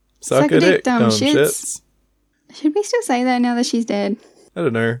Suck a dick, dumb shits. Should we still say that now that she's dead? I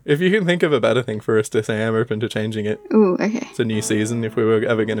don't know. If you can think of a better thing for us to say, I'm open to changing it. Ooh, okay. It's a new season. If we were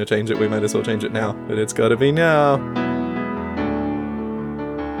ever going to change it, we might as well change it now. But it's gotta be now.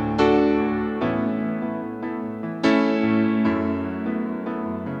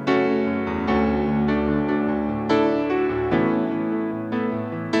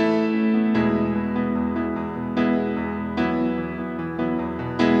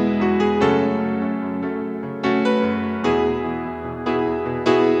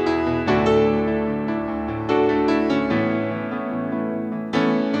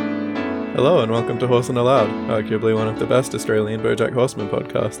 Hello and welcome to Horse and Aloud, arguably one of the best Australian BoJack Horseman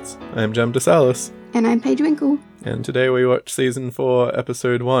podcasts. I'm Jem DeSalis. And I'm Paige Winkle. And today we watch Season 4,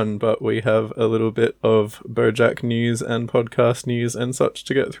 Episode 1, but we have a little bit of BoJack news and podcast news and such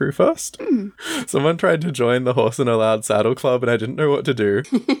to get through first. Someone tried to join the Horse and Aloud Saddle Club and I didn't know what to do.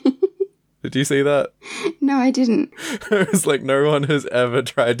 Did you see that? No, I didn't. It was like no one has ever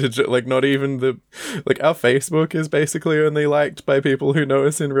tried to, not even our Facebook is basically only liked by people who know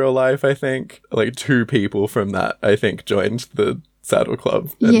us in real life, I think. Like 2 people from that, I think, joined the Saddle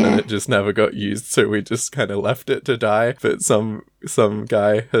Club. And then it just never got used, so we just kind of left it to die. But some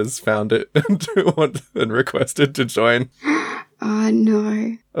guy has found it and requested to join. Oh,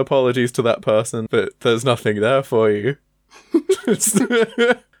 no. Apologies to that person, but there's nothing there for you.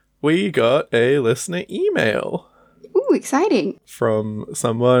 We got a listener email. Ooh, exciting. From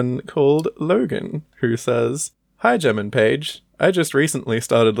someone called Logan, who says, "Hi, Jem and Paige. I just recently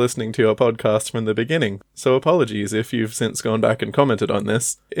started listening to your podcast from the beginning, so apologies if you've since gone back and commented on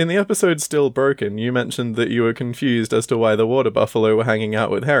this. In the episode Still Broken, you mentioned that you were confused as to why the water buffalo were hanging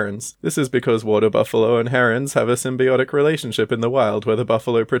out with herons. This is because water buffalo and herons have a symbiotic relationship in the wild where the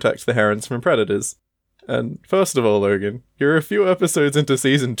buffalo protects the herons from predators." And first of all, Logan, you're a few episodes into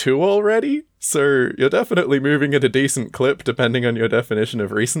Season 2 already, so you're definitely moving at a decent clip depending on your definition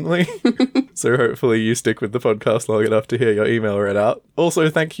of recently. So hopefully you stick with the podcast long enough to hear your email read out. Also,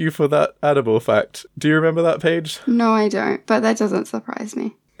 thank you for that edible fact. Do you remember that, Paige? No, I don't, but that doesn't surprise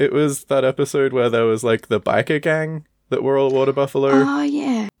me. It was that episode where there was the biker gang that were all water buffalo. Oh,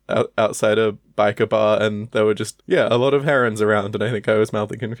 yeah. Outside a biker bar, and there were just, a lot of herons around, and I think I was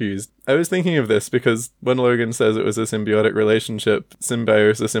mildly confused. I was thinking of this because when Logan says it was a symbiotic relationship,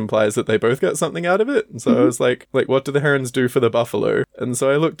 symbiosis implies that they both get something out of it. And so I was like, what do the herons do for the buffalo? And so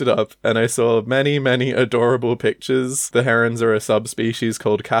I looked it up, and I saw many, many adorable pictures. The herons are a subspecies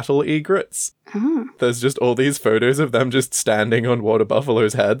called cattle egrets. Oh. There's just all these photos of them just standing on water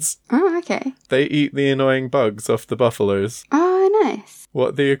buffaloes' heads. Oh, okay. They eat the annoying bugs off the buffaloes. Oh, nice.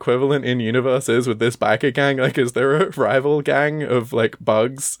 What the equivalent in universe is with this biker gang, is there a rival gang of,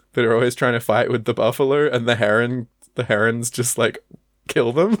 bugs that are always trying to fight with the buffalo, and the herons just,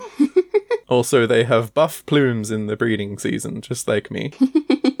 kill them? Also, they have buff plumes in the breeding season, just like me.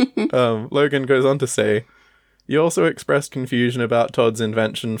 Logan goes on to say, "You also expressed confusion about Todd's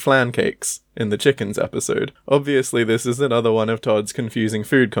invention flan cakes in the chickens episode. Obviously, this is another one of Todd's confusing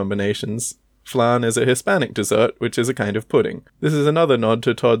food combinations. Flan is a Hispanic dessert, which is a kind of pudding. This is another nod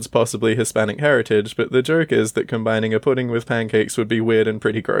to Todd's possibly Hispanic heritage, but the joke is that combining a pudding with pancakes would be weird and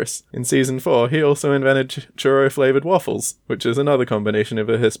pretty gross. In Season 4, he also invented churro-flavored waffles, which is another combination of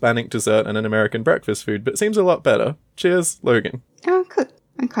a Hispanic dessert and an American breakfast food, but seems a lot better. Cheers, Logan." Oh, cool.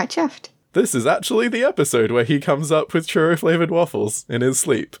 I'm quite chuffed. This is actually the episode where he comes up with churro-flavored waffles in his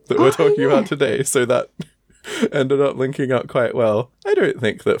sleep that we're talking about today, so that ended up linking up quite well. I don't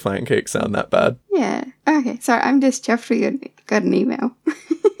think that flan cakes sound that bad. Yeah. Okay, sorry, I'm just chuffed we got an email.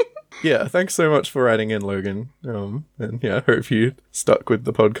 Yeah, thanks so much for writing in, Logan. And hope you stuck with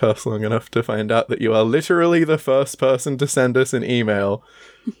the podcast long enough to find out that you are literally the first person to send us an email,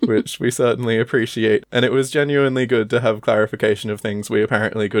 which we certainly appreciate. And it was genuinely good to have clarification of things we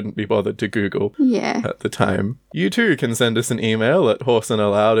apparently couldn't be bothered to Google at the time. You too can send us an email at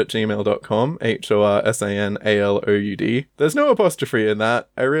horseandaloud@gmail.com, HORSANALOUD. There's no apostrophe in that.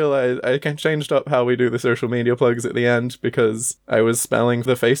 I realized I changed up how we do the social media plugs at the end because I was spelling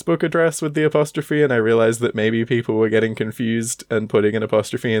the Facebook address with the apostrophe, and I realized that maybe people were getting confused and putting an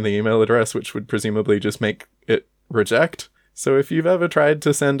apostrophe in the email address, which would presumably just make it reject. So if you've ever tried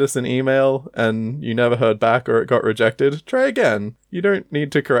to send us an email and you never heard back or it got rejected, try again. You don't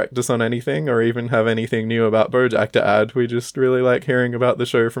need to correct us on anything or even have anything new about BoJack to add. We just really like hearing about the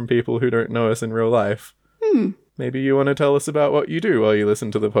show from people who don't know us in real life. Maybe you want to tell us about what you do while you listen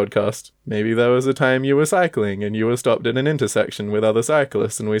to the podcast. Maybe there was a time you were cycling and you were stopped at an intersection with other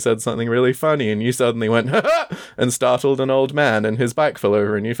cyclists and we said something really funny and you suddenly went, ha and startled an old man and his bike fell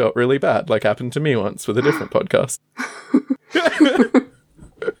over and you felt really bad, like happened to me once with a different podcast.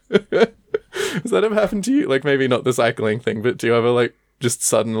 Has that ever happened to you? Like, maybe not the cycling thing, but do you ever, like, just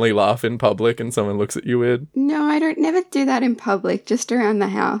suddenly laugh in public and someone looks at you weird? No, I don't never do that in public, just around the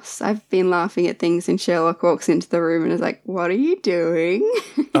house. I've been laughing at things and Sherlock walks into the room and is like, "What are you doing?"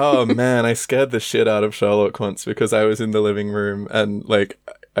 Oh man, I scared the shit out of Sherlock once because I was in the living room and, like,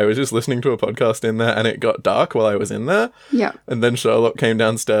 I was just listening to a podcast in there and it got dark while I was in there. Yeah. And then Sherlock came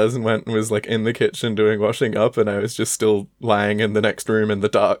downstairs and went and was, like, in the kitchen doing washing up, and I was just still lying in the next room in the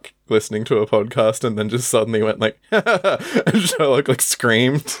dark listening to a podcast, and then just suddenly went like, and Sherlock, like,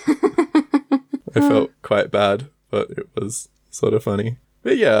 screamed. I felt quite bad, but it was sort of funny.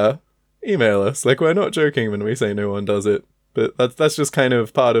 But yeah, email us. Like, we're not joking when we say no one does it. But that's just kind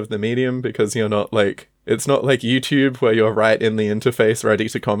of part of the medium, because you're not, like, it's not like YouTube where you're right in the interface ready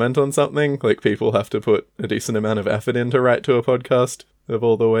to comment on something. Like, people have to put a decent amount of effort in to write to a podcast. Of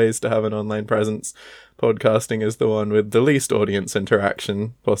all the ways to have an online presence, podcasting is the one with the least audience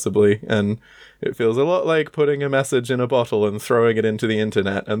interaction, possibly, and it feels a lot like putting a message in a bottle and throwing it into the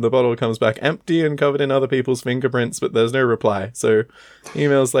internet, and the bottle comes back empty and covered in other people's fingerprints, but there's no reply. So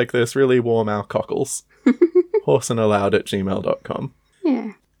emails like this really warm our cockles. horseandaloud@gmail.com.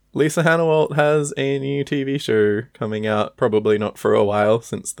 Yeah. Lisa Hannawalt has a new TV show coming out, probably not for a while,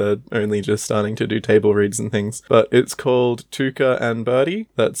 since they're only just starting to do table reads and things. But it's called Tuca and Bertie.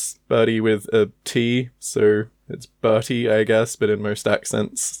 That's Bertie with a T, so it's Bertie, I guess, but in most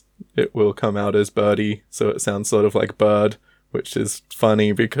accents it will come out as Birdie, so it sounds sort of like bird, which is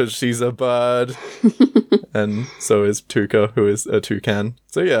funny because she's a bird. And so is Tuca, who is a toucan.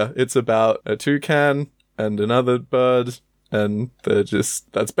 So yeah, it's about a toucan and another bird, and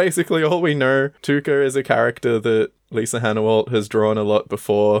that's basically all we know. Tuca is a character that Lisa Hannawalt has drawn a lot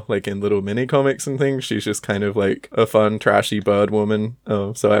before, like in little mini comics and things. She's just kind of like a fun, trashy bird woman.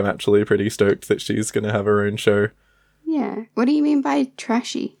 So I'm actually pretty stoked that she's going to have her own show. Yeah. What do you mean by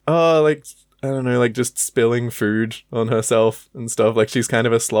trashy? Like, I don't know, like just spilling food on herself and stuff. Like, she's kind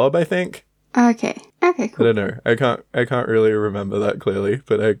of a slob, I think. Okay, cool. I don't know. I can't really remember that clearly,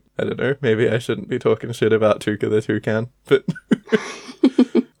 but I don't know. Maybe I shouldn't be talking shit about Tuca the toucan, but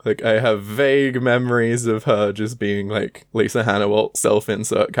like, I have vague memories of her just being like Lisa Hannawalt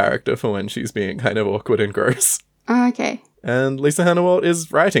self-insert character for when she's being kind of awkward and gross. Okay. And Lisa Hannawalt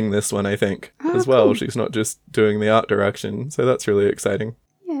is writing this one, I think, as well. Cool. She's not just doing the art direction, so that's really exciting.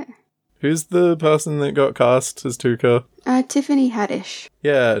 Yeah. Who's the person that got cast as Tuca? Tiffany Haddish.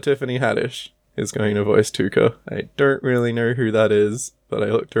 Yeah, Tiffany Haddish is going to voice Tuca. I don't really know who that is, but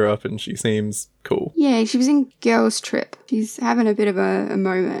I looked her up and she seems cool. Yeah, she was in Girls Trip. She's having a bit of a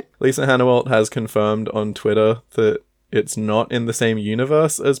moment. Lisa Hannawalt has confirmed on Twitter that it's not in the same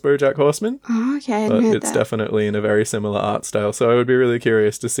universe as BoJack Horseman. Oh, okay, I but hadn't heard it's that. Definitely in a very similar art style, so I would be really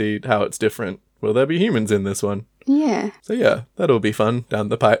curious to see how it's different. Will there be humans in this one? Yeah. So yeah, that'll be fun down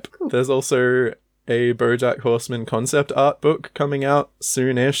the pipe. Cool. There's also a BoJack Horseman concept art book coming out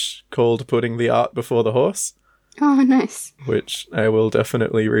soonish called Putting the Art Before the Horse, Oh, nice. which I will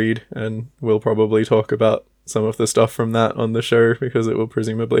definitely read, and we'll probably talk about some of the stuff from that on the show, because it will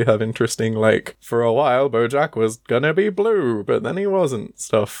presumably have interesting, like, for a while BoJack was gonna be blue, but then he wasn't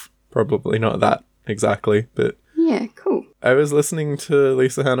stuff. Probably not that exactly, but Yeah, cool. I was listening to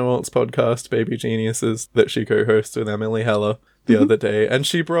Lisa Hannawalt's podcast, Baby Geniuses, that she co-hosts with Emily Heller the other day, and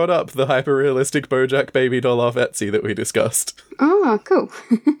she brought up the hyper-realistic BoJack baby doll off Etsy that we discussed. Oh, cool.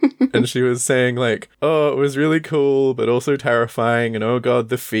 And she was saying, like, oh, it was really cool, but also terrifying, and oh god,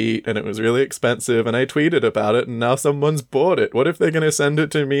 the feet, and it was really expensive, and I tweeted about it, and now someone's bought it. What if they're going to send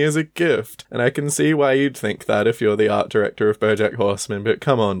it to me as a gift? And I can see why you'd think that if you're the art director of BoJack Horseman, but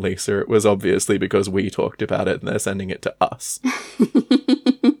come on, Lisa, it was obviously because we talked about it, and they're sending it to us.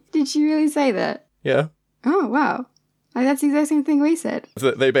 Did she really say that? Yeah. Oh, wow. Like, that's the exact same thing we said.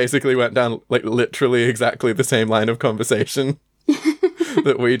 So they basically went down, like, literally exactly the same line of conversation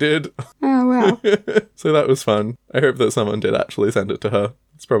that we did. Oh, wow. So that was fun. I hope that someone did actually send it to her.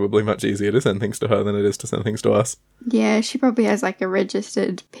 It's probably much easier to send things to her than it is to send things to us. Yeah, she probably has like a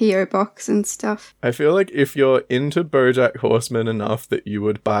registered P.O. box and stuff. I feel like if you're into BoJack Horseman enough that you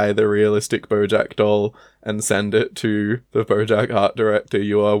would buy the realistic BoJack doll and send it to the BoJack art director,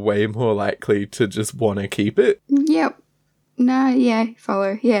 you are way more likely to just want to keep it. Yep. No, yeah,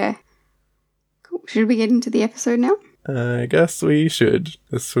 follow. Yeah. Cool. Should we get into the episode now? I guess we should.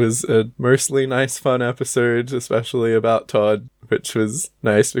 This was a mostly nice, fun episode, especially about Todd, which was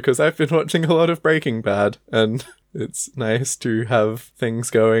nice because I've been watching a lot of Breaking Bad, and it's nice to have things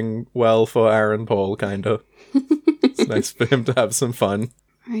going well for Aaron Paul, kinda. It's nice for him to have some fun.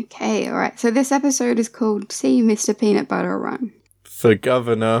 Okay, alright. So this episode is called See Mr. Peanut Butter Run. For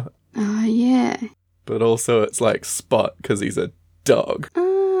Governor, Oh, yeah. but also it's like Spot, because he's a dog.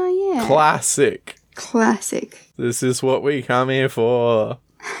 Oh, Yeah. Classic. Classic. This is what we come here for.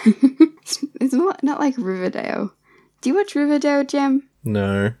 It's not like Riverdale. Do you watch Riverdale, Jem?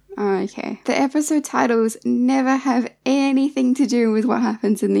 No. Oh, okay. The episode titles never have anything to do with what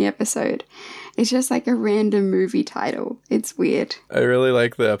happens in the episode. It's just like a random movie title. It's weird. I really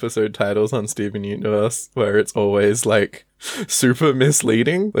like the episode titles on Steven Universe, where it's always like super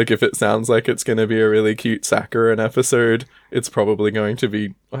misleading. Like if it sounds like it's going to be a really cute Sakura episode, it's probably going to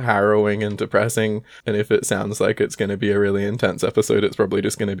be harrowing and depressing. And if it sounds like it's going to be a really intense episode, it's probably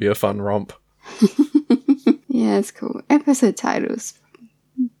just going to be a fun romp. Yeah, it's cool. Episode titles.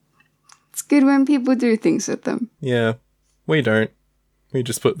 It's good when people do things with them. Yeah, we don't. We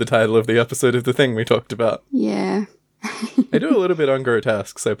just put the title of the episode of the thing we talked about. Yeah. I do a little bit on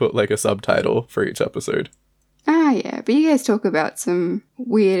Grotesques. I put like a subtitle for each episode. Ah, yeah. But you guys talk about some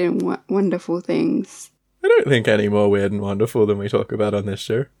weird and wonderful things. I don't think any more weird and wonderful than we talk about on this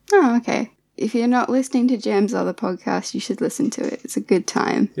show. Oh, okay. If you're not listening to Jem's other podcast, you should listen to it. It's a good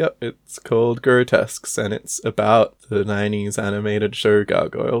time. Yep, it's called Grotesques, and it's about the 90s animated show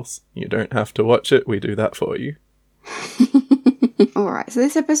Gargoyles. You don't have to watch it, we do that for you. Alright, so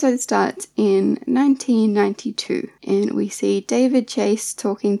this episode starts in 1992, and we see David Chase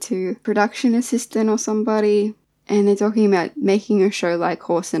talking to production assistant or somebody, and they're talking about making a show like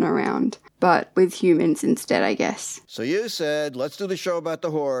Horsing Around, but with humans instead, I guess. So you said, let's do the show about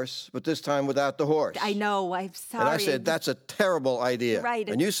the horse, but this time without the horse. I know, I'm sorry. And I said, that's a terrible idea. Right.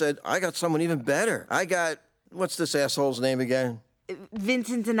 And you said, I got someone even better. I got, what's this asshole's name again?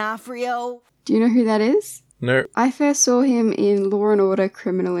 Vincent D'Onofrio. Do you know who that is? No. I first saw him in Law & Order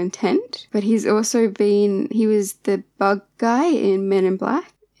Criminal Intent, but he was the bug guy in Men in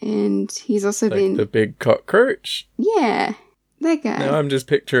Black, and he's also Like been... the big cockroach? Yeah, that guy. No, I'm just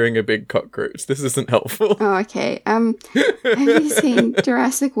picturing a big cockroach. This isn't helpful. Oh, okay. Have you seen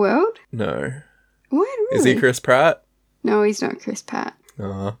Jurassic World? No. What? Really? Is he Chris Pratt? No, he's not Chris Pratt.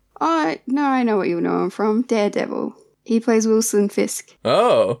 Aw. Oh, no, I know what you know him from. Daredevil. He plays Wilson Fisk.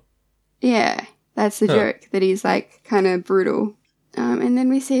 Oh. Yeah, that's the joke, that he's, like, kind of brutal. And then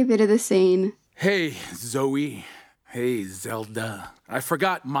we see a bit of the scene. Hey, Zoe. Hey, Zelda. I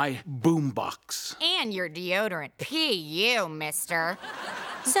forgot my boombox. And your deodorant. P.U., mister.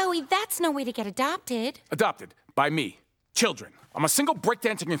 Zoe, that's no way to get adopted. Adopted by me. Children. I'm a single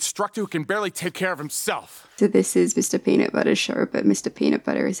breakdancing instructor who can barely take care of himself. So this is Mr. Peanut Butter's show, but Mr. Peanut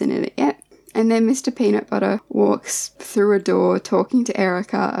Butter isn't in it yet. And then Mr. Peanut Butter walks through a door talking to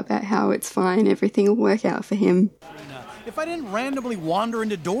Erica about how it's fine, everything will work out for him. If I didn't randomly wander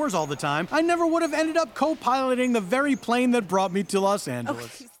into doors all the time, I never would have ended up co-piloting the very plane that brought me to Los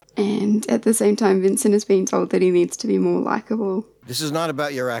Angeles. And at the same time, Vincent is being told that he needs to be more likable. This is not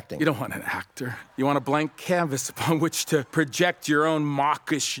about your acting. You don't want an actor. You want a blank canvas upon which to project your own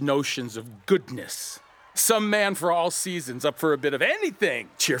mawkish notions of goodness. Some man for all seasons, up for a bit of anything.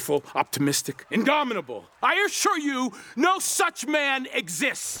 Cheerful, optimistic, indomitable. I assure you, no such man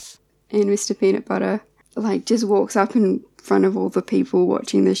exists. And Mr. Peanut Butter, just walks up in front of all the people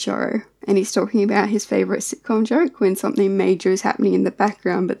watching the show. And he's talking about his favourite sitcom joke when something major is happening in the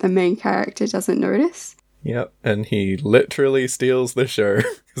background, but the main character doesn't notice. Yep, and he literally steals the show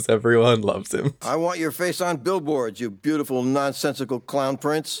because everyone loves him. I want your face on billboards, you beautiful, nonsensical clown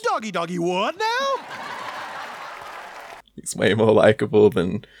prince. Doggy, what now? He's way more likable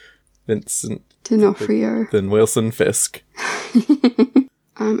than Vincent, D'Onofrio. than Wilson Fisk.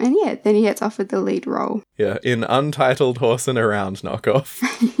 And yeah, then he gets offered the lead role. Yeah, in Untitled Horsing Around knockoff.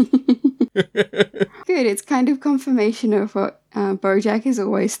 Good, it's kind of confirmation of what BoJack has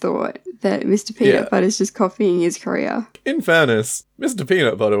always thought, that Mr. Peanut Butter's just copying his career. In fairness, Mr.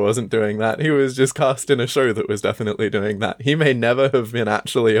 Peanut Butter wasn't doing that. He was just cast in a show that was definitely doing that. He may never have been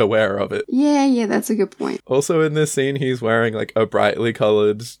actually aware of it. Yeah, that's a good point. Also in this scene, he's wearing like a brightly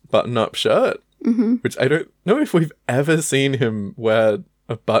coloured button-up shirt, which I don't know if we've ever seen him wear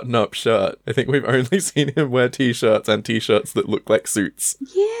a button-up shirt. I think we've only seen him wear t-shirts and t-shirts that look like suits.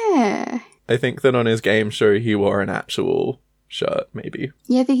 Yeah. I think that on his game show he wore an actual shirt, maybe.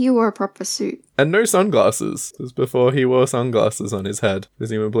 Yeah, I think he wore a proper suit. And no sunglasses. This was before he wore sunglasses on his head.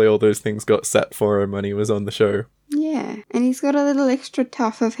 Presumably all those things got set for him when he was on the show. Yeah, and he's got a little extra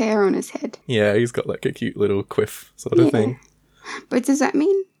tuft of hair on his head. Yeah, he's got like a cute little quiff sort of thing. But does that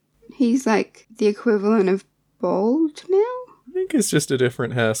mean he's like the equivalent of bald now? I think it's just a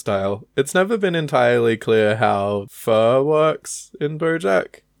different hairstyle. It's never been entirely clear how fur works in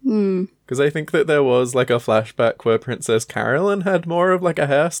BoJack. Because I think that there was like a flashback where Princess Carolyn had more of like a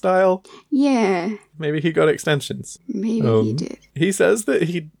hairstyle. Yeah. Maybe he got extensions. Maybe he did. He says that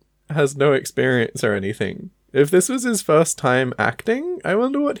he has no experience or anything If this was his first time acting, I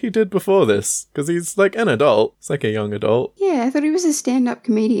wonder what he did before this. Because he's like an adult. He's like a young adult. Yeah, I thought he was a stand-up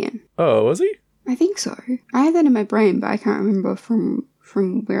comedian. Oh, was he? I think so. I had that in my brain, but I can't remember from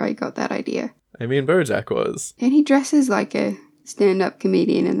where I got that idea. I mean, BoJack was. And he dresses like a stand-up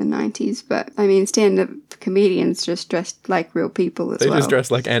comedian in the 90s, but I mean, stand-up comedians just dressed like real people as They well. just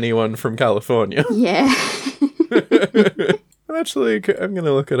dress like anyone from California. Yeah. Actually, I'm going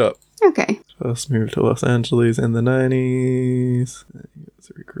to look it up. Okay. First moved to Los Angeles in the 90s. He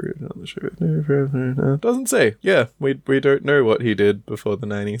was recruited on the show. Doesn't say. Yeah, we don't know what he did before the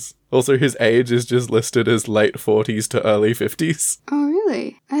 90s. Also, his age is just listed as late 40s to early 50s. Oh,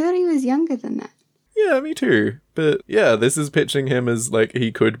 really? I thought he was younger than that. Yeah, me too. But yeah, this is pitching him as like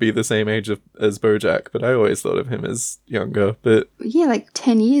he could be the same age as BoJack, but I always thought of him as younger. But Yeah, like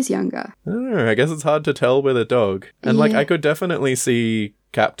 10 years younger. I don't know, I guess it's hard to tell with a dog. And like Yeah. I could definitely see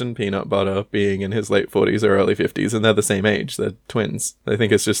Captain Peanut Butter being in his late 40s or early 50s, and they're the same age. They're twins. I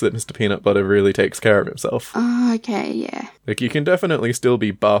think it's just that Mr. Peanut Butter really takes care of himself. Oh, okay, yeah. Like, you can definitely still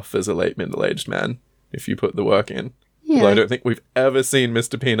be buff as a late middle-aged man if you put the work in. Yeah. Well, I don't think we've ever seen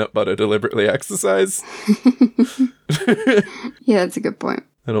Mr. Peanut Butter deliberately exercise. Yeah, that's a good point.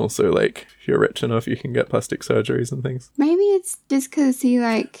 And also, like, if you're rich enough, you can get plastic surgeries and things. Maybe it's just because he,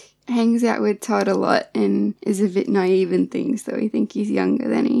 like, hangs out with Todd a lot and is a bit naive in things, that we think he's younger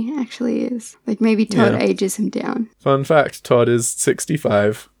than he actually is. Like, maybe Todd Yeah. ages him down. Fun fact, Todd is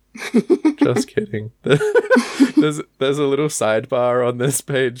 65. Just kidding. There's a little sidebar on this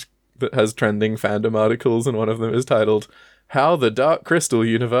page that has trending fandom articles, and one of them is titled, How the Dark Crystal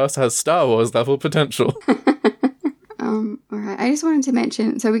Universe Has Star Wars Level Potential. Alright, I just wanted to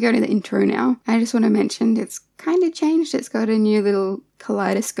mention, so we go to the intro now. I just want to mention it's kind of changed. It's got a new little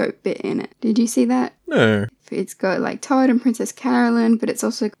kaleidoscope bit in it. Did you see that? No. It's got like Todd and Princess Carolyn, but it's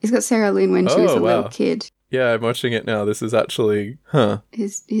got Sarah Lynn when she was Oh, a wow. little kid. Yeah, I'm watching it now. This is actually,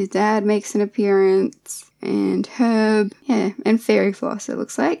 His dad makes an appearance, and Herb, yeah, and Fairy Floss, it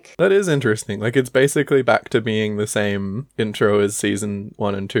looks like. That is interesting. Like, it's basically back to being the same intro as season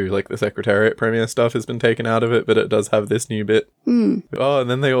 1 and 2. Like, the Secretariat premiere stuff has been taken out of it, but it does have this new bit. Oh, and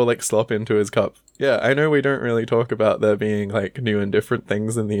then they all, like, slop into his cup. Yeah, I know we don't really talk about there being, like, new and different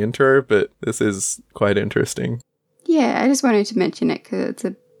things in the intro, but this is quite interesting. Yeah, I just wanted to mention it because it's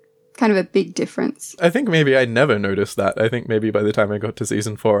a kind of a big difference. I think maybe I never noticed that. I think maybe by the time I got to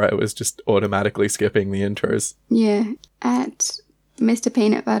season 4, I was just automatically skipping the intros. Yeah, at Mr.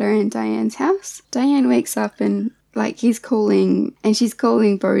 Peanut Butter and Diane's house, Diane wakes up and she's calling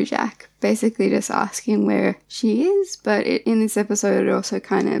BoJack, basically just asking where she is, but in this episode it also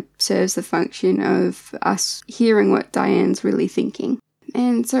kind of serves the function of us hearing what Diane's really thinking.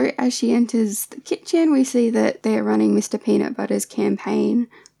 And so as she enters the kitchen, we see that they're running Mr. Peanut Butter's campaign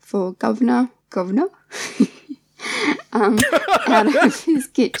for governor out of his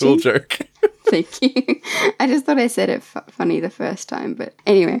kitchen. Cool joke. Thank you. I just thought I said it funny the first time, but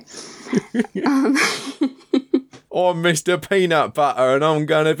anyway. I'm Mr. Peanut Butter and I'm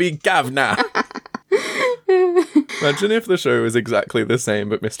gonna be governor. Imagine if the show was exactly the same,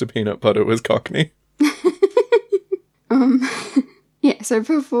 but Mr. Peanut Butter was Cockney. Yeah, so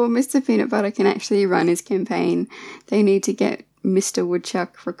before Mr. Peanut Butter can actually run his campaign, they need to get Mr.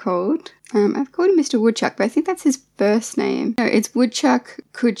 Woodchuck recalled. I've called him Mr. Woodchuck, but I think that's his first name. No, it's Woodchuck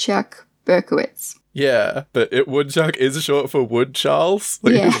Kudchuck Berkowitz. Yeah, but Woodchuck is short for Wood Charles.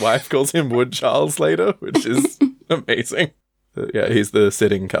 Like, Yeah. his wife calls him Wood Charles later, which is amazing. But yeah, he's the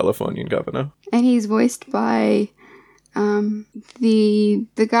sitting Californian governor. And he's voiced by the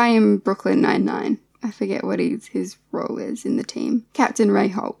guy in Brooklyn Nine-Nine. I forget what his role is in the team. Captain Ray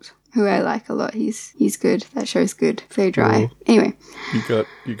Holt, who I like a lot. He's good. That show's good. Very dry. Cool. Anyway,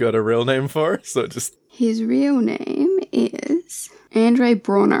 You got a real name for us? So just his real name is Andre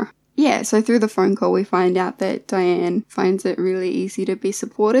Brawner. Yeah, so through the phone call we find out that Diane finds it really easy to be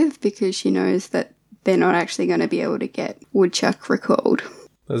supportive because she knows that they're not actually going to be able to get Woodchuck recalled.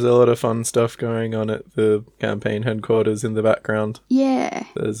 there's a lot of fun stuff going on at the campaign headquarters in the background. Yeah.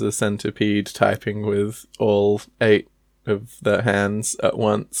 There's a centipede typing with all 8 of their hands at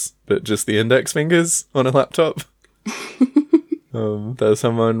once, but just the index fingers on a laptop. There's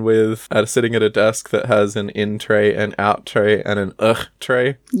someone sitting at a desk that has an in tray, an out tray, and an ugh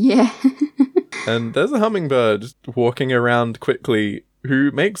tray. Yeah. And there's a hummingbird walking around quickly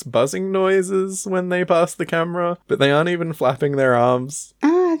who makes buzzing noises when they pass the camera, but they aren't even flapping their arms.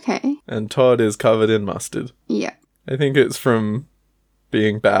 Oh, okay. And Todd is covered in mustard. Yeah. I think it's from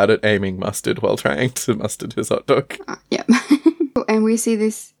being bad at aiming mustard while trying to mustard his hot dog. Yep. And we see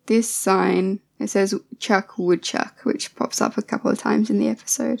this sign. It says Chuck Woodchuck, which pops up a couple of times in the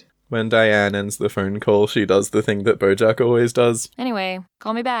episode. When Diane ends the phone call, she does the thing that BoJack always does. Anyway,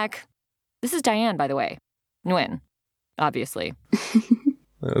 call me back. This is Diane, by the way. Nguyen, obviously.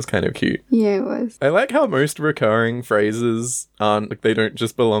 That was kind of cute. Yeah, it was. I like how most recurring phrases aren't, like, they don't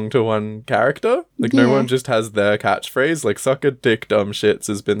just belong to one character. Like, no Yeah. one just has their catchphrase. Like, suck a dick, dumb shits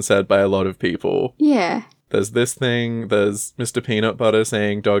has been said by a lot of people. Yeah. There's this thing, there's Mr. Peanut Butter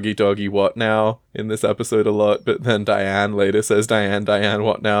saying doggy, doggy, what now in this episode a lot, but then Diane later says, Diane, Diane,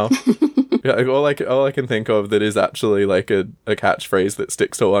 what now? Yeah, like, all I can think of that is actually like a catchphrase that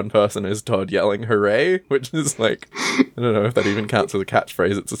sticks to one person is Todd yelling hooray, which is like, I don't know if that even counts as a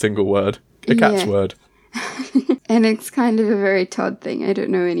catchphrase, it's a single word. A catchword. And it's kind of a very Todd thing. I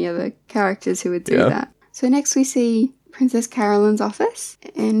don't know any other characters who would do Yeah. that. So next we see Princess Carolyn's office,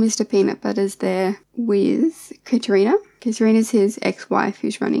 and Mr. Peanut Butter's there with Katrina. Katrina's his ex-wife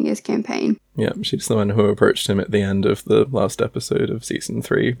who's running his campaign. Yeah, she's the one who approached him at the end of the last episode of season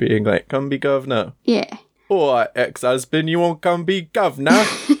 3, being like, come be governor. Yeah. Or ex-husband, you won't come be governor.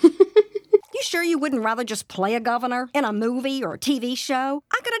 You sure you wouldn't rather just play a governor in a movie or a TV show?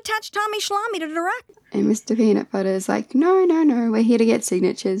 I could attach Tommy Schlamme to direct. And Mr. Peanut Butter's like, no, we're here to get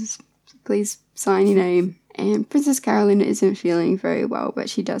signatures. Please sign your name. And Princess Carolyn isn't feeling very well, but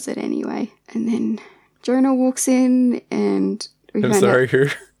she does it anyway. And then Jonah walks in and we I'm find sorry, who?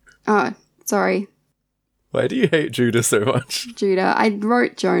 out... Oh, sorry, Why do you hate Judah so much? Judah. I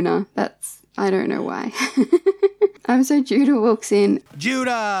wrote Jonah. I don't know why. So Judah walks in.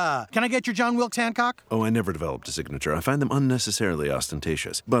 Judah! Can I get your John Wilkes Hancock? Oh, I never developed a signature. I find them unnecessarily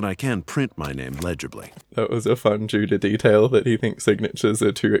ostentatious, but I can print my name legibly. That was a fun Judah detail that he thinks signatures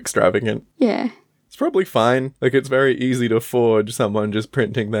are too extravagant. Yeah. It's probably fine. Like, it's very easy to forge someone just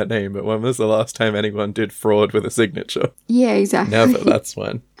printing their name, but when was the last time anyone did fraud with a signature? Yeah, exactly. Never, that's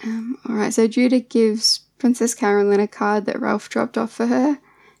when. Alright, so Judah gives Princess Carolyn a card that Ralph dropped off for her.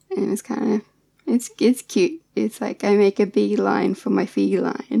 And it's kind of... It's cute. It's like, I make a beeline for my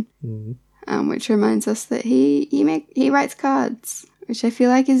feline. Which reminds us that he writes cards, which I feel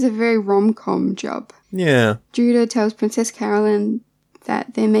like is a very rom-com job. Yeah. Judah tells Princess Carolyn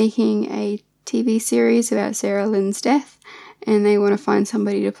that they're making a TV series about Sarah Lynn's death, and they want to find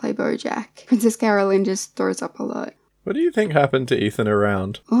somebody to play BoJack. Princess Carolyn just throws up a lot. What do you think happened to Ethan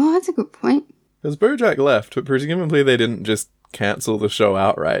around? Oh, that's a good point. Because BoJack left, but presumably they didn't just cancel the show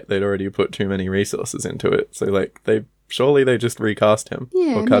outright. They'd already put too many resources into it. So, like, surely they just recast him.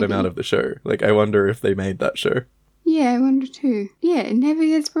 Yeah, or cut him maybe. out of the show. Like, I wonder if they made that show. Yeah, I wonder too. Yeah, it never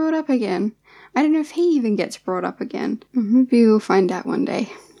gets brought up again. I don't know if he even gets brought up again. Maybe we'll find out one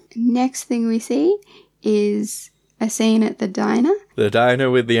day. Next thing we see is a scene at the diner. The diner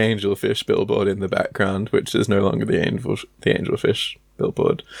with the angelfish billboard in the background, which is no longer the angelfish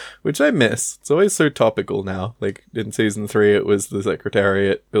billboard, which I miss. It's always so topical now. Like, in season 3 it was the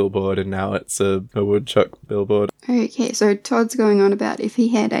Secretariat billboard, and now it's a woodchuck billboard. Okay, so Todd's going on about if he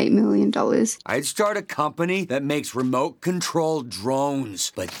had $8 million. I'd start a company that makes remote-controlled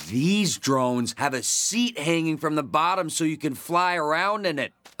drones. But these drones have a seat hanging from the bottom so you can fly around in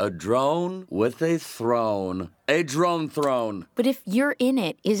it. A drone with a throne. A drone throne. But if you're in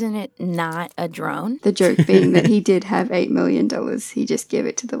it, isn't it not a drone? The joke being that he did have $8 million. He just gave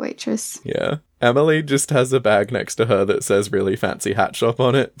it to the waitress. Yeah. Emily just has a bag next to her that says really fancy hat shop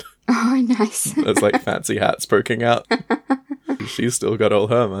on it. Oh, nice. There's like fancy hats poking out. She's still got all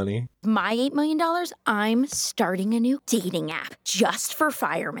her money. My $8 million, I'm starting a new dating app just for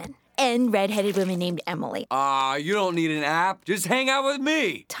firemen and redheaded women named Emily. You don't need an app. Just hang out with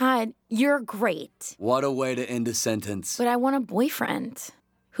me. Todd, you're great. What a way to end a sentence. But I want a boyfriend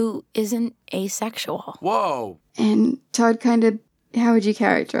who isn't asexual. Whoa. And Todd kind of, how would you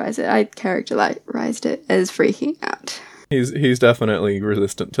characterize it? I characterized it as freaking out. He's definitely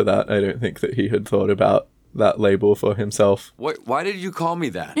resistant to that. I don't think that he had thought about that label for himself. Why did you call me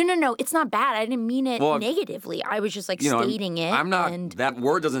that? No, it's not bad. I didn't mean it negatively. I was just stating it. I'm not, and... that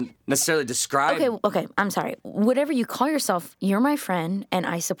word doesn't necessarily describe. Okay, I'm sorry. Whatever you call yourself, you're my friend and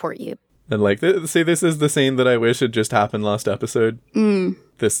I support you. And like, see, this is the scene that I wish had just happened last episode.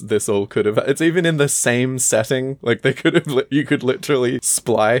 This all could have, it's even in the same setting. Like, they could have, you could literally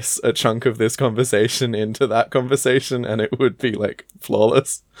splice a chunk of this conversation into that conversation and it would be like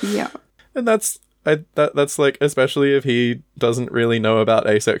flawless. Yeah. And that's like, especially if he doesn't really know about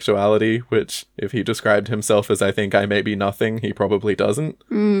asexuality, which if he described himself as I think I may be nothing, he probably doesn't.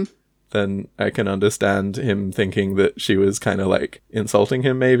 Then I can understand him thinking that she was kind of like insulting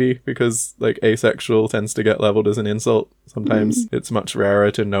him maybe, because like asexual tends to get leveled as an insult. Sometimes it's much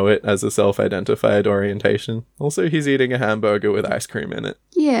rarer to know it as a self-identified orientation. Also, he's eating a hamburger with ice cream in it.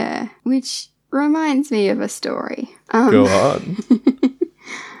 Yeah, which reminds me of a story. Go on.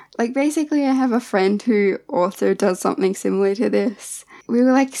 Like, basically, I have a friend who also does something similar to this. We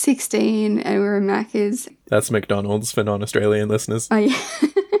were like 16 and we were in Macca's. That's McDonald's for non-Australian listeners. Oh, yeah.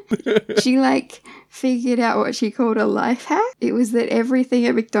 She, like, figured out what she called a life hack. It was that everything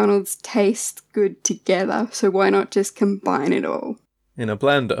at McDonald's tastes good together, so why not just combine it all? In a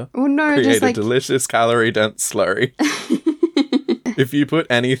blender. Well, no, create just like... a delicious calorie-dense slurry. If you put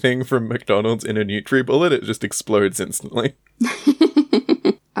anything from McDonald's in a NutriBullet, it just explodes instantly.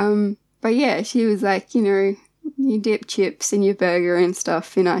 But yeah, she was like, you know, you dip chips in your burger and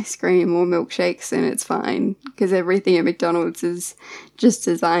stuff in ice cream or milkshakes and it's fine because everything at McDonald's is just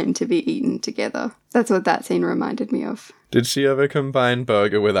designed to be eaten together. That's what that scene reminded me of. Did she ever combine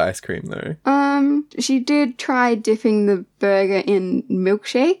burger with ice cream though? She did try dipping the burger in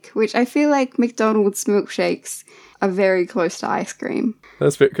milkshake, which I feel like McDonald's milkshakes are very close to ice cream.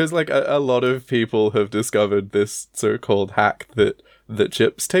 That's because like a lot of people have discovered this so-called hack that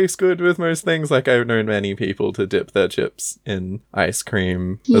chips taste good with most things. Like I've known many people to dip their chips in ice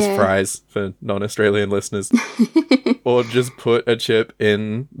cream as fries for non-Australian listeners. Or just put a chip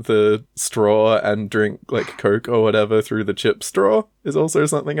in the straw and drink like Coke or whatever through the chip straw is also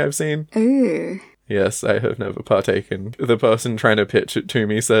something I've seen. Ooh. Yes, I have never partaken. The person trying to pitch it to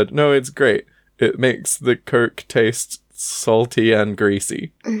me said, no, it's great. It makes the Coke taste salty and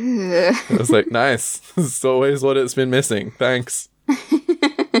greasy. I was like, nice. This is always what it's been missing. Thanks.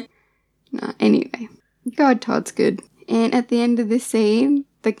 Anyway, God, Todd's good. And at the end of the scene,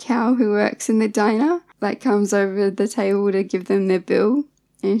 the cow who works in the diner like comes over the table to give them their bill,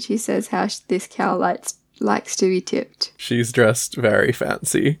 and she says how this cow likes to be tipped. She's dressed very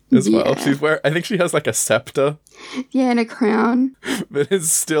fancy as well. I think she has like a scepter. Yeah, and a crown. But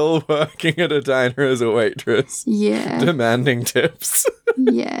is still working at a diner as a waitress. Yeah. Demanding tips.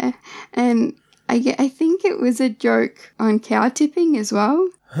 Yeah. And I think it was a joke on cow tipping as well.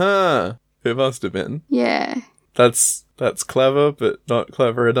 Huh. It must have been. Yeah. That's clever, but not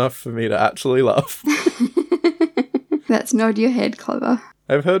clever enough for me to actually laugh. That's nod your head clever.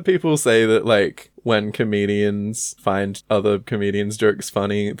 I've heard people say that, like, when comedians find other comedians' jokes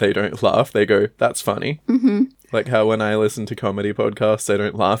funny, they don't laugh. They go, that's funny. Mm-hmm. Like how when I listen to comedy podcasts, I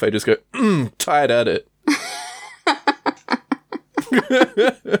don't laugh. I just go, tired at it.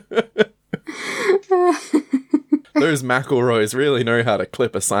 Those McElroys really know how to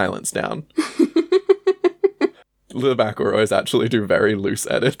clip a silence down. The McElroys actually do very loose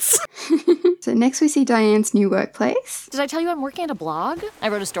edits. So next we see Diane's new workplace. Did I tell you I'm working at a blog? I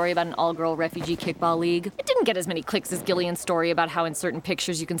wrote a story about an all-girl refugee kickball league. It didn't get as many clicks as Gillian's story about how in certain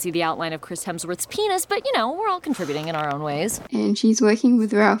pictures you can see the outline of Chris Hemsworth's penis, but, you know, we're all contributing in our own ways. And she's working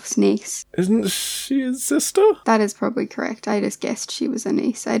with Ralph's niece. Isn't she his sister? That is probably correct. I just guessed she was a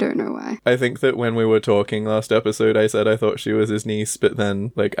niece. I don't know why. I think that when we were talking last episode, I said I thought she was his niece, but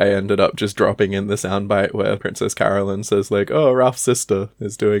then, like, I ended up just dropping in the soundbite where Princess Carolyn says, like, oh, Ralph's sister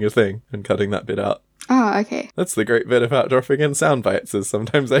is doing a thing, and cutting that bit out. Oh, okay. That's the great bit about dropping in sound bites, is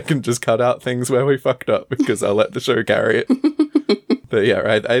sometimes I can just cut out things where we fucked up because I'll let the show carry it. But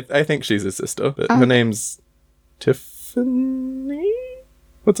yeah, I think she's his sister. But her name's Tiffany?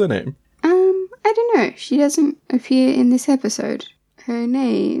 What's her name? I don't know. She doesn't appear in this episode. Her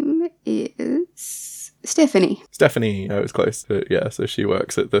name is Stephanie. Stephanie, I was close. But yeah, so she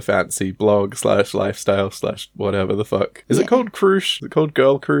works at the fancy blog / lifestyle / whatever the fuck. Is it called Crush? Is it called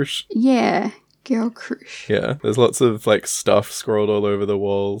Girl Crush? Yeah. Girl Crush. Yeah, there's lots of, like, stuff scrawled all over the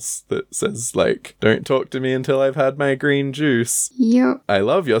walls that says, like, don't talk to me until I've had my green juice. Yep. I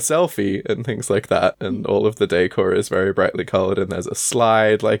love your selfie, and things like that. And all of the decor is very brightly coloured, and there's a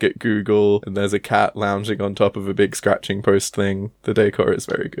slide, like at Google, and there's a cat lounging on top of a big scratching post thing. The decor is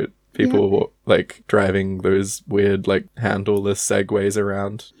very good. People were, like, driving those weird, like, handleless segways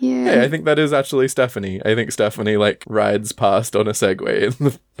around. Yeah. Hey, I think that is actually Stephanie. I think Stephanie, like, rides past on a Segway in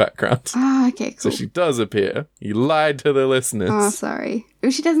the background. Ah, okay, So cool. she does appear. You lied to the listeners. Oh, sorry.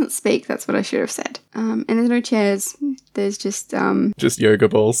 Well, she doesn't speak, that's what I should have said. And there's no chairs. There's just yoga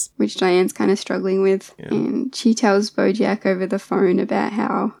balls. Which Diane's kind of struggling with. Yeah. And she tells Bojack over the phone about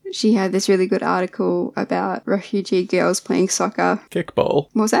how she had this really good article about refugee girls playing soccer. Kickball.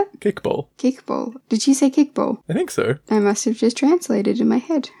 What was that? Kickball. Kickball. Did she say kickball? I think so. I must have just translated in my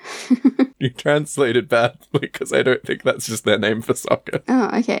head. You translated badly because I don't think that's just their name for soccer.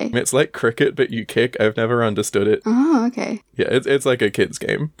 Oh, okay. It's like cricket, but you kick. I've never understood it. Oh, okay. Yeah, it's like a kid's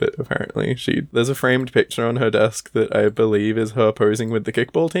game, but apparently there's a framed picture on her desk that I believe is her posing with the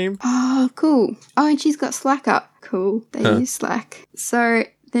kickball team. Oh, cool. Oh, and she's got Slack up. Cool. They use Slack. So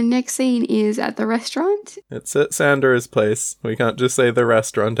the next scene is at the restaurant. It's at Sandra's place. We can't just say the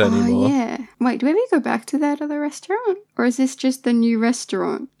restaurant anymore. Oh, yeah. Wait, do we ever go back to that other restaurant? Or is this just the new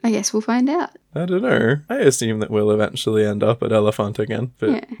restaurant? I guess we'll find out. I don't know. I assume that we'll eventually end up at Elephant again.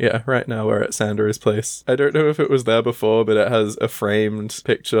 But yeah, right now we're at Sandra's place. I don't know if it was there before, but it has a framed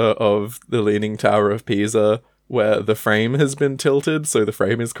picture of the Leaning Tower of Pisa where the frame has been tilted, so the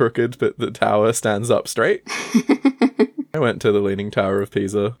frame is crooked, but the tower stands up straight. I went to the Leaning Tower of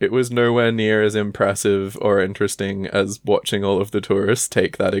Pisa. It was nowhere near as impressive or interesting as watching all of the tourists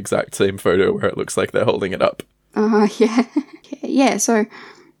take that exact same photo where it looks like they're holding it up. Yeah. Yeah, so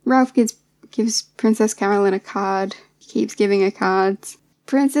Ralph gives Princess Carolyn a card. He keeps giving her cards.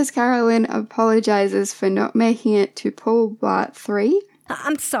 Princess Carolyn apologizes for not making it to Paul Blart 3.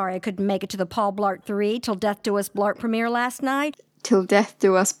 I'm sorry I couldn't make it to the Paul Blart 3 Till Death Do Us Blart premiere last night. Till Death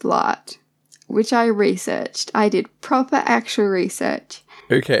Do Us Blart, which I researched. I did proper actual research.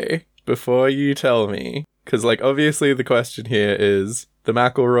 Okay, before you tell me, because obviously the question here is, the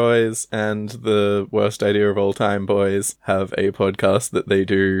McElroys and the Worst Idea of All Time boys have a podcast that they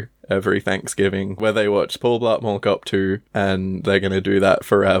do every Thanksgiving where they watch Paul Blart Mall Cop 2, and they're going to do that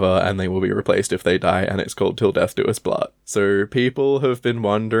forever and they will be replaced if they die, and it's called Till Death Do Us Blart. So people have been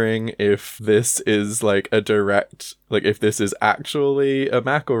wondering if this is a direct, if this is actually a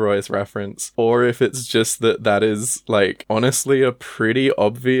McElroy's reference, or if it's just that is honestly a pretty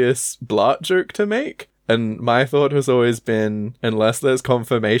obvious Blart joke to make. And my thought has always been, unless there's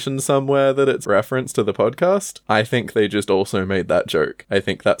confirmation somewhere that it's reference to the podcast, I think they just also made that joke. I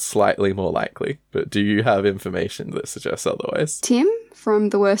think that's slightly more likely. But do you have information that suggests otherwise? Tim from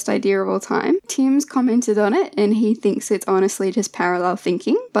The Worst Idea of All Time, Tim's commented on it and he thinks it's honestly just parallel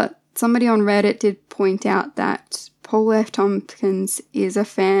thinking. But somebody on Reddit did point out that Paul F. Tompkins is a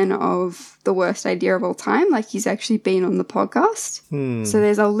fan of The Worst Idea of All Time. He's actually been on the podcast. So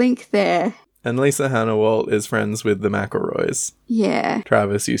there's a link there. And Lisa Hannawalt is friends with the McElroys. Yeah.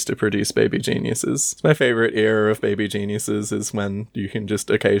 Travis used to produce Baby Geniuses. It's my favorite era of Baby Geniuses is when you can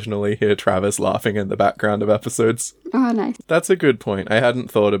just occasionally hear Travis laughing in the background of episodes. Oh, nice. That's a good point. I hadn't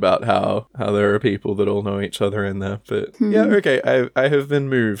thought about how there are people that all know each other in there. But yeah, okay, I have been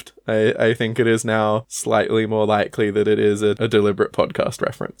moved. I think it is now slightly more likely that it is a deliberate podcast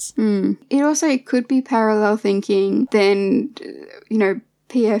reference. It also could be parallel thinking then,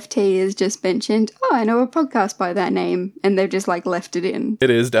 PFT has just mentioned, I know a podcast by that name, and they've just left it in. It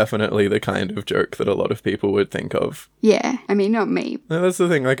is definitely the kind of joke that a lot of people would think of. Yeah, I mean, not me. No, that's the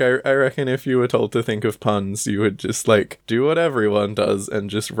thing, I reckon if you were told to think of puns, you would just do what everyone does and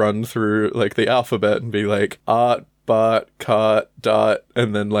just run through the alphabet and be art, bart, cart, dart,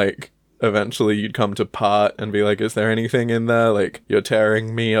 and then eventually you'd come to part and be is there anything in there? You're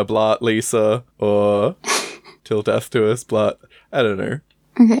tearing me a blot, Lisa, or Till Death Do Us Blart. I don't know.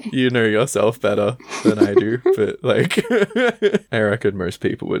 Okay. You know yourself better than I do, but I reckon most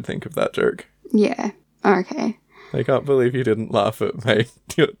people would think of that joke. Yeah. Okay. I can't believe you didn't laugh at my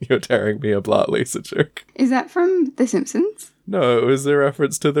you're tearing me a blot, Lisa joke. Is that from The Simpsons? No, it was a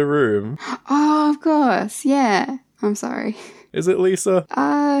reference to The Room. Oh, of course. Yeah. I'm sorry. Is it Lisa?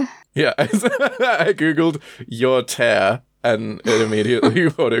 Yeah. I googled your tear and it immediately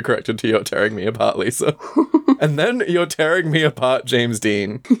auto-corrected to You're Tearing Me Apart, Lisa. And then You're Tearing Me Apart, James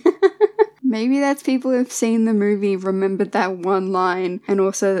Dean. Maybe that's people who've seen the movie, remembered that one line, and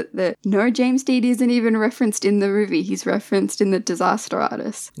also that, no, James Dean isn't even referenced in the movie. He's referenced in The Disaster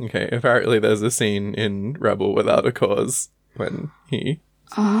Artist. Okay, apparently there's a scene in Rebel Without a Cause when he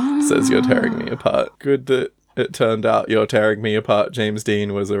says You're Tearing Me Apart. Good that it turned out You're Tearing Me Apart, James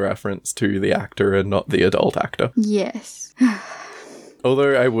Dean was a reference to the actor and not the adult actor. Yes.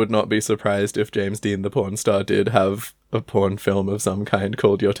 Although I would not be surprised if James Dean the porn star did have a porn film of some kind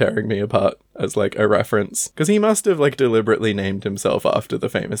called You're Tearing Me Apart as a reference. Because he must have deliberately named himself after the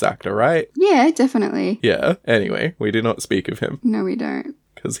famous actor, right? Yeah, definitely. Yeah. Anyway, we do not speak of him. No, we don't.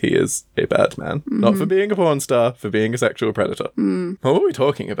 Because he is a bad man. Not for being a porn star, for being a sexual predator. What were we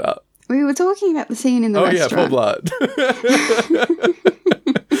talking about? We were talking about the scene in the restaurant. Oh yeah, Paul Blart.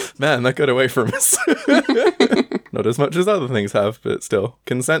 Man, that got away from us. Not as much as other things have, but still.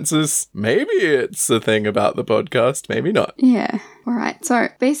 Consensus, maybe it's a thing about the podcast, maybe not. Yeah. Alright, so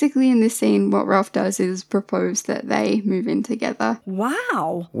basically in this scene, what Ralph does is propose that they move in together.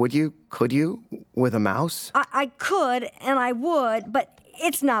 Wow. Could you, with a mouse? I could, and I would, but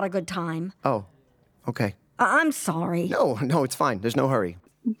it's not a good time. Oh, okay. I'm sorry. No, it's fine. There's no hurry.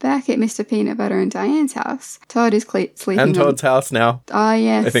 Back at Mr. Peanut Butter and Diane's house, Todd is sleeping And Todd's house now. Oh,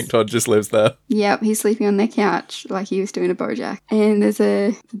 yes. I think Todd just lives there. Yep, he's sleeping on their couch like he was doing a BoJack. And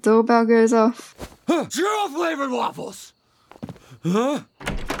the doorbell goes off. Zero flavored waffles! Huh?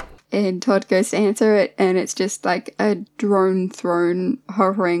 And Todd goes to answer it, and it's just like a drone throne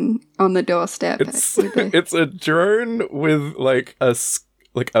hovering on the doorstep. It's a drone with like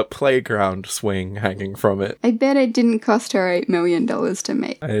a playground swing hanging from it. I bet it didn't cost her $8 million to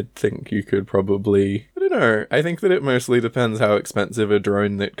make. I think you could probably... I don't know. I think that it mostly depends how expensive a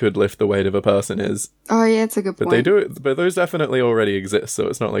drone that could lift the weight of a person is. Oh yeah, it's a good point. But they do it. But those definitely already exist, so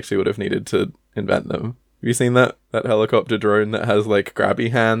it's not like she would have needed to invent them. Have you seen that helicopter drone that has like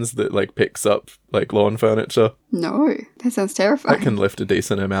grabby hands that like picks up like lawn furniture? No, that sounds terrifying. That can lift a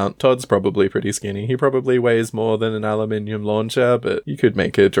decent amount. Todd's probably pretty skinny. He probably weighs more than an aluminium lawn chair, but you could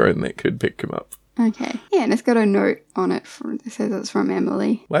make a drone that could pick him up. Okay. Yeah, and it's got a note on it. It says it's from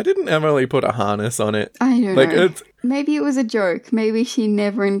Emily. Why didn't Emily put a harness on it? I don't know. Maybe it was a joke. Maybe she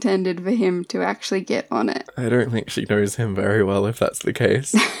never intended for him to actually get on it. I don't think she knows him very well if that's the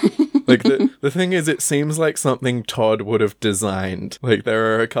case. Like, the thing is, it seems like something Todd would have designed. Like,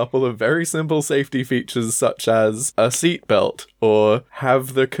 there are a couple of very simple safety features, such as a seatbelt, or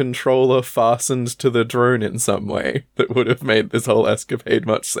have the controller fastened to the drone in some way, that would have made this whole escapade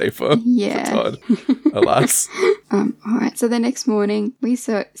much safer for Todd. Alas. Alright, so the next morning, we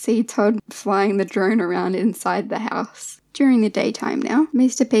see Todd flying the drone around inside the house. During the daytime now,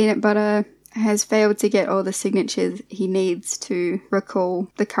 Mr. Peanut Butter has failed to get all the signatures he needs to recall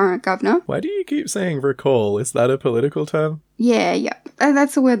the current governor. Why do you keep saying recall? Is that a political term? Yeah, yep.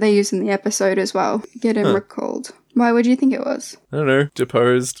 That's the word they use in the episode as well. Get him recalled. Why would you think it was? I don't know.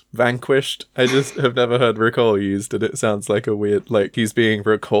 Deposed, vanquished. I just have never heard recall used, and it sounds like a weird, like he's being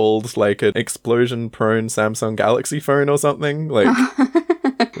recalled like an explosion-prone Samsung Galaxy phone or something. Like,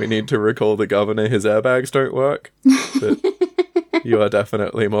 we need to recall the governor, his airbags don't work. But you are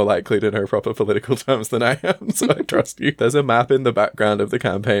definitely more likely to know proper political terms than I am, so I trust you. There's a map in the background of the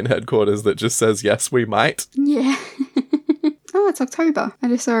campaign headquarters that just says, yes, we might. Yeah. Oh, it's October. I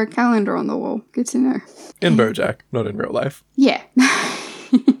just saw a calendar on the wall. Good to know. In BoJack, not in real life. Yeah.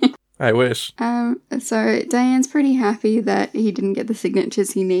 I wish. So Diane's pretty happy that he didn't get the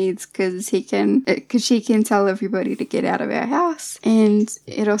signatures he needs because she can tell everybody to get out of our house, and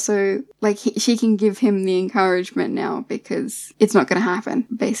it also she can give him the encouragement now because it's not going to happen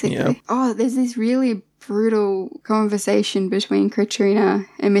basically. Yeah. Oh, there's this really brutal conversation between Katrina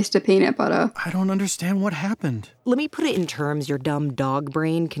and Mr. Peanut Butter. I don't understand what happened. Let me put it in terms your dumb dog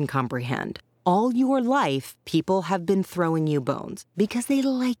brain can comprehend. All your life, people have been throwing you bones because they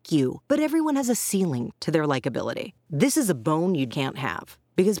like you. But everyone has a ceiling to their likability. This is a bone you can't have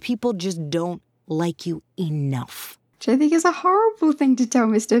because people just don't like you enough. Which I think is a horrible thing to tell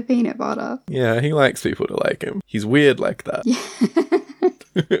Mr. Peanut Butter. Yeah, he likes people to like him. He's weird like that. Yeah.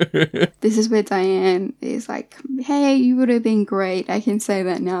 This is where Diane is like, hey, you would have been great. I can say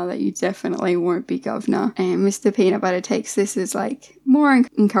that now that you definitely won't be governor. And Mr. Peanut Butter takes this as like more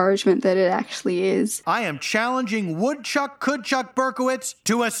encouragement than it actually is. I am challenging Woodchuck Kudchuck Berkowitz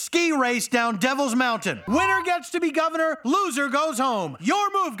to a ski race down Devil's Mountain. Winner gets to be governor, loser goes home. Your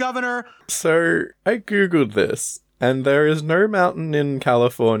move, governor. So I googled this. And there is no mountain in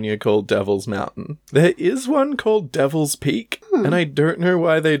California called Devil's Mountain. There is one called Devil's Peak, and I don't know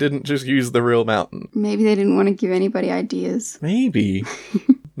why they didn't just use the real mountain. Maybe they didn't want to give anybody ideas. Maybe.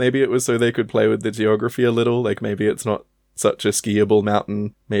 Maybe it was so they could play with the geography a little, like maybe it's not such a skiable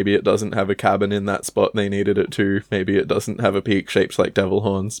mountain. Maybe it doesn't have a cabin in that spot they needed it to. Maybe it doesn't have a peak shaped like devil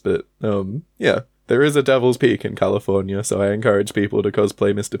horns, but yeah. There is a Devil's Peak in California, so I encourage people to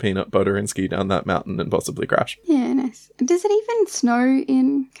cosplay Mr. Peanut Butter and ski down that mountain and possibly crash. Yeah, nice. Does it even snow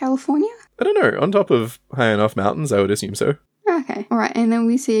in California? I don't know. On top of high enough mountains, I would assume so. Okay. All right. And then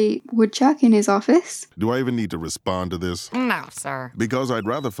we see Woodchuck in his office. Do I even need to respond to this? No, sir. Because I'd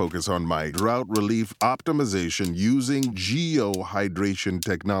rather focus on my drought relief optimization using geohydration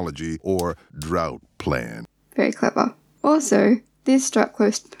technology, or drought plan. Very clever. Also, this struck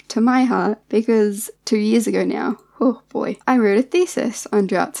close to my heart because 2 years ago now, oh boy, I wrote a thesis on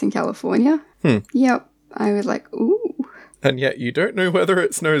droughts in California. Yep. I was like, ooh. And yet you don't know whether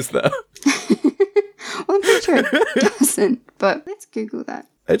it snows there. Well, I'm pretty sure it doesn't, but let's Google that.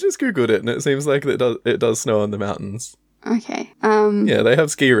 I just Googled it and it seems like it does snow on the mountains. Okay. Yeah, they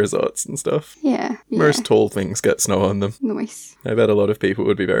have ski resorts and stuff. Yeah. Most tall things get snow on them. Nice. I bet a lot of people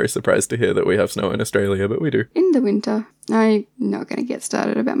would be very surprised to hear that we have snow in Australia, but we do. In the winter. I'm not going to get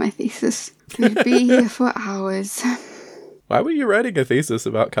started about my thesis. We'd be here for hours. Why were you writing a thesis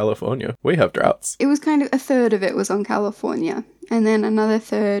about California? We have droughts. It was kind of a third of it was on California. And then another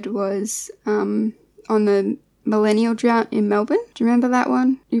third was on the millennial drought in Melbourne. Do you remember that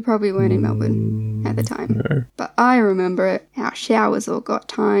one? You probably weren't in Melbourne at the time. No. But I remember it. Our showers all got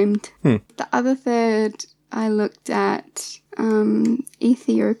timed. The other third I looked at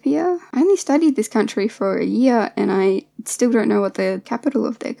Ethiopia. I only studied this country for a year and I still don't know what the capital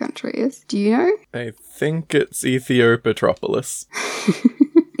of their country is. Do you know? I think it's Ethiopiatropolis.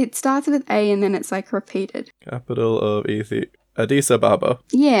 It starts with A and then it's like repeated. Capital of Addis Ababa.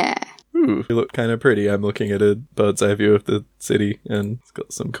 Yeah. Ooh, you look kind of pretty. I'm looking at a bird's eye view of the city and it's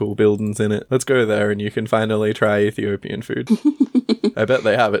got some cool buildings in it. Let's go there and you can finally try Ethiopian food. I bet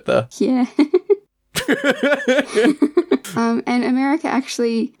they have it there. Yeah. And America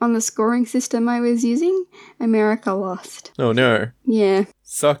actually, on the scoring system I was using, America lost. Oh no. Yeah.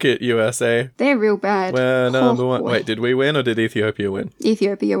 Suck it, USA. They're real bad. We're number one. boy. Wait, did we win or did Ethiopia win?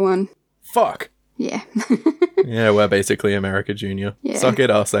 Ethiopia won. Fuck. Yeah. Yeah, we're basically America Junior. Yeah. Suck it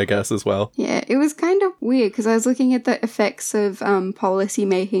us, I guess, as well. Yeah, it was kind of weird because I was looking at the effects of policy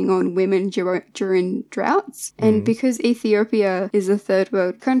making on women during droughts. And because Ethiopia is a third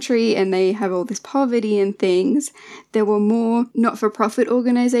world country and they have all this poverty and things, there were more not-for-profit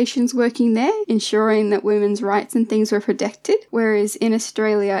organizations working there, ensuring that women's rights and things were protected. Whereas in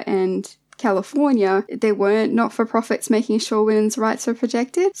Australia and California, there weren't not-for-profits making sure women's rights were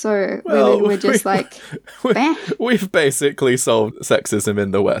protected. So women were just We've basically solved sexism in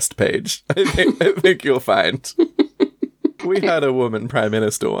the West, Paige. I think you'll find. We had a woman prime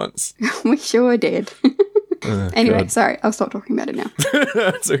minister once. We sure did. Anyway, God. sorry, I'll stop talking about it now.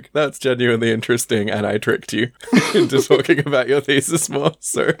 That's genuinely interesting, and I tricked you into talking about your thesis more,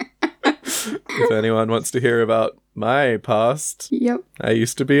 so... If anyone wants to hear about my past, yep. I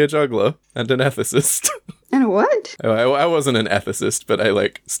used to be a juggler and an ethicist. And a what? I wasn't an ethicist, but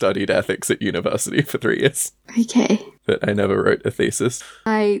I studied ethics at university for 3 years. Okay. But I never wrote a thesis.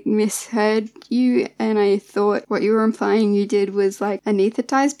 I misheard you and I thought what you were implying you did was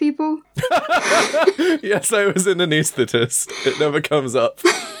anesthetize people. Yes, I was an anesthetist. It never comes up.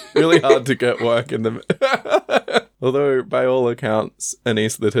 Really hard to get work in the... Although, by all accounts,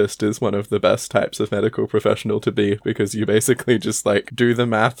 anesthetist is one of the best types of medical professional to be because you basically just do the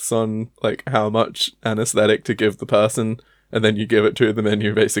maths on how much anesthetic to give the person and then you give it to them and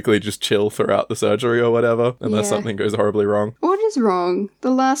you basically just chill throughout the surgery or whatever unless something goes horribly wrong. What is wrong? The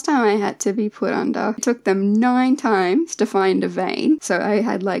last time I had to be put under, it took them 9 times to find a vein. So I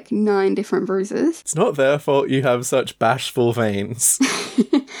had 9 different bruises. It's not their fault you have such bashful veins.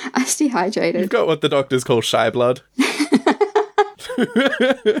 I was dehydrated. You've got what the doctors call shy blood.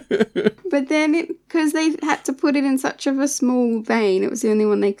 But then, because they had to put it in such of a small vein, it was the only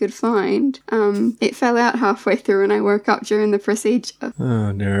one they could find, it fell out halfway through and I woke up during the procedure.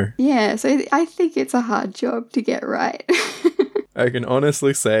 Oh no. Yeah, so I think it's a hard job to get right. I can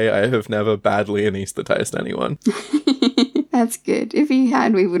honestly say I have never badly anesthetized anyone. That's good. If you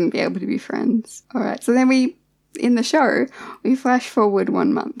had, we wouldn't be able to be friends. Alright, so then in the show, we flash forward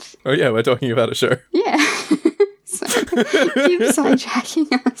 1 month. Oh yeah, we're talking about a show. Yeah. So, keep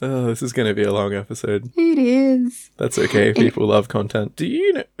sidetracking us. Oh, this is going to be a long episode. It is. That's okay. People love content. Do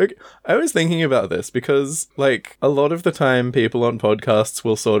you know... Okay, I was thinking about this because, a lot of the time people on podcasts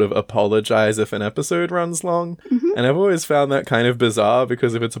will sort of apologize if an episode runs long. Mm-hmm. And I've always found that kind of bizarre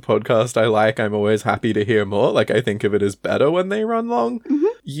because if it's a podcast I like, I'm always happy to hear more. I think of it as better when they run long. Mm-hmm.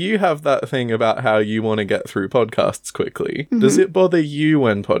 You have that thing about how you want to get through podcasts quickly. Mm-hmm. Does it bother you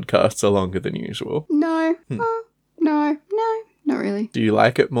when podcasts are longer than usual? No. No, not really. Do you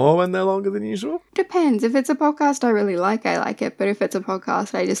like it more when they're longer than usual? Depends. If it's a podcast I really like, I like it. But if it's a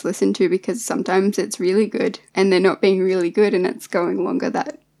podcast I just listen to because sometimes it's really good and they're not being really good and it's going longer,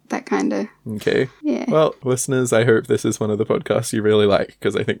 that kind of... Okay. Yeah. Well, listeners, I hope this is one of the podcasts you really like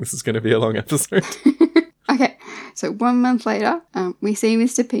because I think this is going to be a long episode. Okay, so 1 month later, we see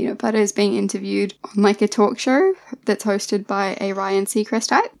Mr. Peanut Butter is being interviewed on a talk show that's hosted by a Ryan Seacrest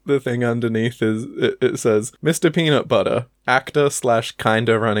type. The thing underneath is, it says, Mr. Peanut Butter, actor /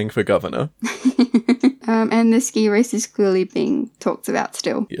 kinda running for governor. And the ski race is clearly being talked about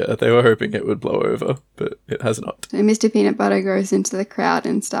still. Yeah, they were hoping it would blow over, but it has not. So Mr. Peanut Butter goes into the crowd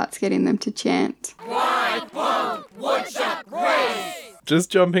and starts getting them to chant. Why won't Woodchuck race?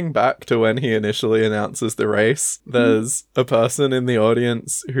 Just jumping back to when he initially announces the race, there's a person in the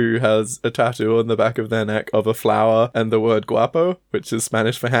audience who has a tattoo on the back of their neck of a flower and the word guapo, which is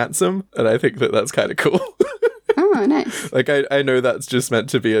Spanish for handsome, and I think that's kind of cool. Oh, nice. I know that's just meant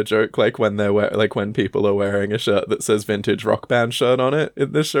to be a joke, when they're when people are wearing a shirt that says vintage rock band shirt on it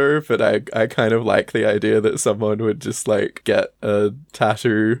in the show, but I kind of like the idea that someone would just get a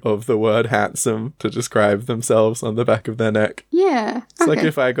tattoo of the word handsome to describe themselves on the back of their neck. Yeah. It's like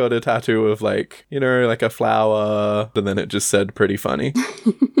if I got a tattoo of a flower and then it just said pretty funny.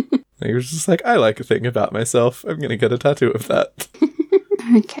 I was just I like a thing about myself. I'm gonna get a tattoo of that.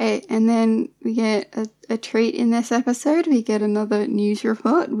 Okay, and then we get a treat in this episode. We get another news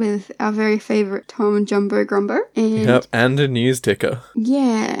report with our very favourite Tom Jumbo Grumbo. And Yep, and a news ticker.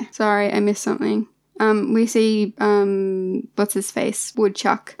 yeah, sorry, I missed something. We see, what's his face,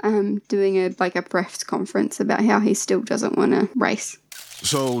 Woodchuck, doing a press conference about how he still doesn't want to race.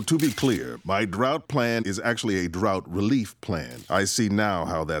 So, to be clear, my drought plan is actually a drought relief plan. I see now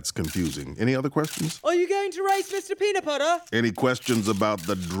how that's confusing. Any other questions? Are you going to race Mr. Peanut Butter? Any questions about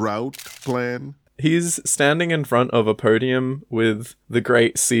the drought plan? He's standing in front of a podium with the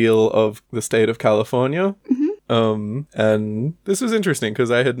Great Seal of the state of California. And this was interesting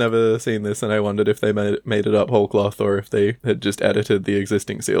because I had never seen this and I wondered if they made it up whole cloth or if they had just edited the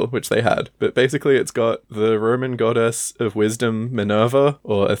existing seal, which they had. But basically it's got the Roman goddess of wisdom, Minerva,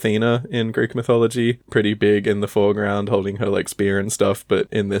 or Athena in Greek mythology, pretty big in the foreground holding her spear and stuff, but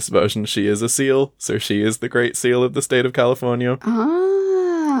in this version she is a seal, so she is the Great Seal of the state of California.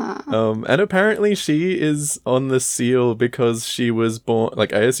 And apparently she is on the seal because she was born, I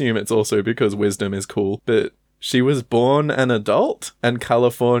assume it's also because wisdom is cool, but she was born an adult, and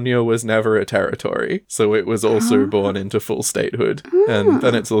California was never a territory, so it was also born into full statehood. And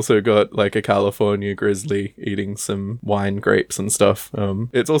then it's also got a California grizzly eating some wine grapes and stuff.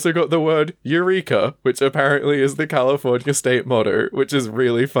 It's also got the word Eureka, which apparently is the California state motto, which is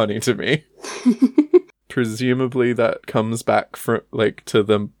really funny to me. Presumably that comes back from to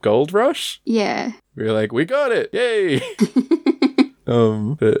the gold rush. Yeah. We're we got it, yay.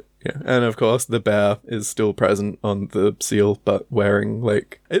 But yeah, and of course the bear is still present on the seal, but wearing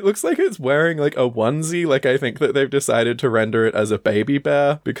it looks like it's wearing a onesie. I think that they've decided to render it as a baby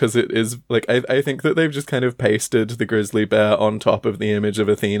bear because it is I think that they've just kind of pasted the grizzly bear on top of the image of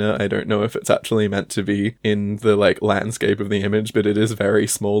Athena. I don't know if it's actually meant to be in the landscape of the image, but it is very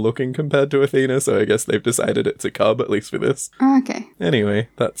small looking compared to Athena, so I guess they've decided it's a cub, at least for this. Okay. Anyway,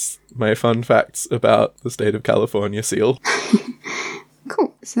 that's my fun facts about the state of California seal.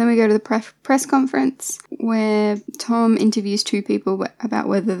 Cool. So then we go to the press conference where Tom interviews two people about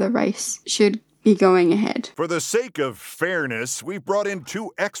whether the race should be going ahead. For the sake of fairness, we've brought in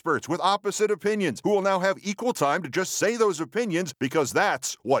two experts with opposite opinions who will now have equal time to just say those opinions because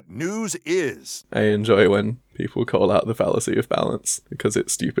that's what news is. I enjoy when people call out the fallacy of balance because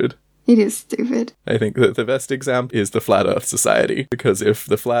it's stupid. It is stupid. I think that the best example is the Flat Earth Society, because if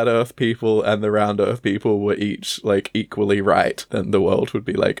the Flat Earth people and the Round Earth people were each, equally right, then the world would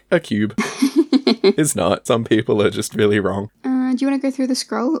be a cube. It's not. Some people are just really wrong. Do you want to go through the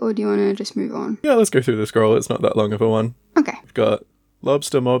scroll, or do you want to just move on? Yeah, let's go through the scroll. It's not that long of a one. Okay. We've got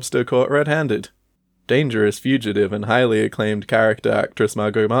Lobster Mobster caught red-handed. Dangerous fugitive and highly acclaimed character actress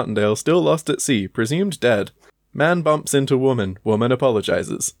Margot Martindale still lost at sea, presumed dead. Man bumps into woman. Woman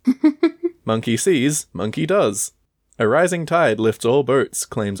apologizes. Monkey sees. Monkey does. A rising tide lifts all boats,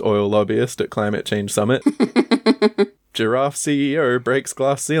 claims oil lobbyist at climate change summit. Giraffe CEO breaks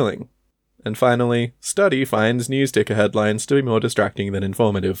glass ceiling. And finally, study finds news ticker headlines to be more distracting than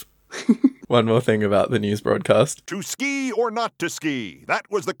informative. One more thing about the news broadcast. To ski or not to ski? That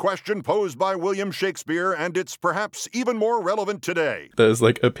was the question posed by William Shakespeare, and it's perhaps even more relevant today. There's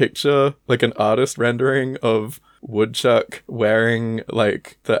a picture, an artist rendering of Woodchuck wearing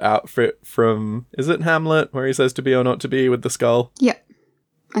the outfit from, is it Hamlet, where he says to be or not to be with the skull? Yep,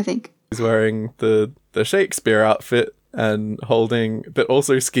 I think. He's wearing the Shakespeare outfit and holding, but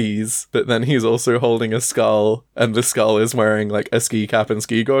also skis, but then he's also holding a skull, and the skull is wearing a ski cap and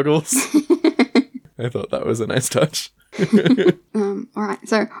ski goggles. I thought that was a nice touch. Alright,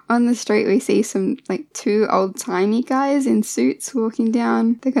 so on the street we see some two old-timey guys in suits walking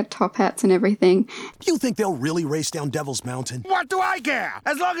down. They got top hats and everything. You think they'll really race down Devil's Mountain? What do I care?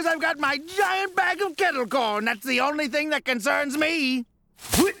 As long as I've got my giant bag of kettle corn, that's the only thing that concerns me.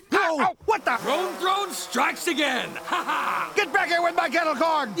 Oh, what the? Drone strikes again! Ha ha! Get back here with my kettle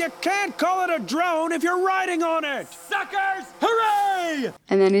corn! You can't call it a drone if you're riding on it! Suckers! Hooray!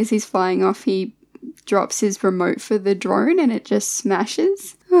 And then as he's flying off, he drops his remote for the drone and it just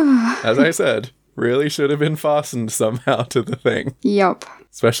smashes. As I said, really should have been fastened somehow to the thing. Yup.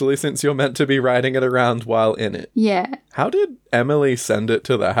 Especially since you're meant to be riding it around while in it. Yeah. How did Emily send it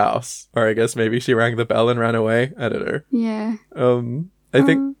to the house? Or I guess maybe she rang the bell and ran away? I don't know. Yeah. I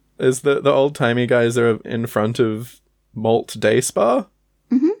think is the old-timey guys are in front of Malt Day Spa.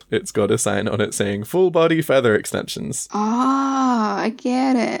 Mm-hmm. It's got a sign on it saying full body feather extensions. Ah, I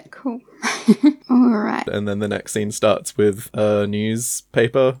get it. Cool. Alright. And then the next scene starts with a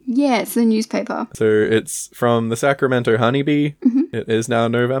newspaper. Yeah, it's the newspaper. So it's from the Sacramento Honeybee. Mm-hmm. It is now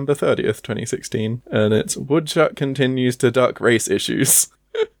November 30th, 2016. And it's Woodchuck continues to duck race issues.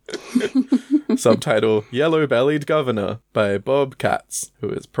 Subtitle, Yellow-Bellied Governor by Bob Katz, who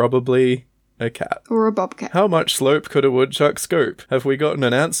is probably a cat. Or a bobcat. How much slope could a woodchuck scope? Have we gotten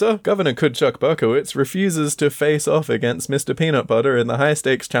an answer? Governor Kudchuck Berkowitz refuses to face off against Mr. Peanut Butter in the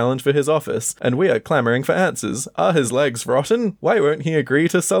high-stakes challenge for his office, and we are clamoring for answers. Are his legs rotten? Why won't he agree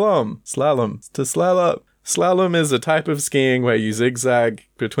to slalom? Slalom is a type of skiing where you zigzag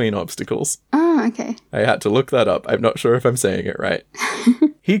between obstacles. Oh, okay. I had to look that up. I'm not sure if I'm saying it right.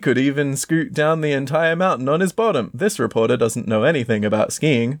 He could even scoot down the entire mountain on his bottom. This reporter doesn't know anything about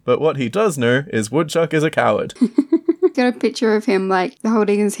skiing, but what he does know is Woodchuck is a coward. Got a picture of him, like,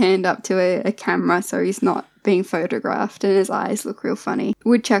 holding his hand up to a camera so he's not being photographed and his eyes look real funny.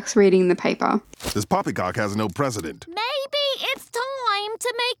 Woodchuck's reading the paper. This poppycock has no president. Maybe it's time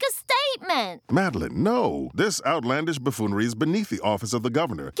to make a statement. Madeline, no. This outlandish buffoonery is beneath the office of the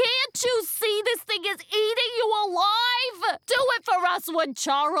governor. Can't you see this thing is eating you alive? Do it for us, Wood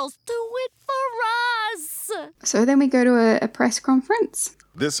Charles. Do it for us. So then we go to a press conference.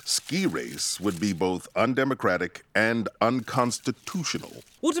 This ski race would be both undemocratic and unconstitutional.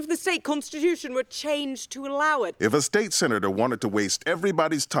 What if the state constitution were changed to allow it? If a state senator wanted to waste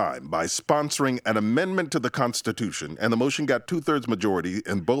everybody's time by sponsoring an amendment to the Constitution, and the motion got 2/3 majority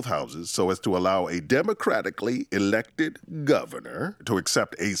in both houses so as to allow a democratically elected governor to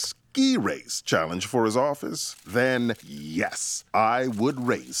accept a ski race challenge for his office, then yes, I would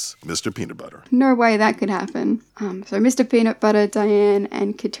race Mr. Peanut Butter. No way that could happen. So Mr. Peanut Butter, Diane,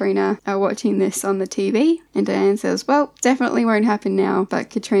 and Katrina are watching this on the TV, and Diane says, well, definitely won't happen now,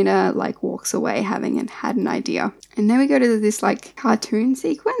 but Katrina, walks away having had an idea. And then we go to this, cartoon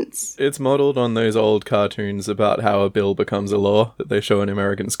sequence. It's modeled on those old cartoons about how a bill becomes a law that they show in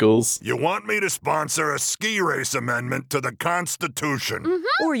American schools. You want me to sponsor a ski race amendment to the Constitution?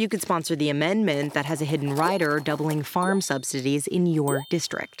 Mm-hmm. Or you could sponsor the amendment that has a hidden rider doubling farm subsidies in your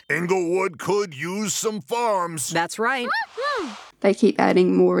district. Inglewood could use some farms. That's right. They keep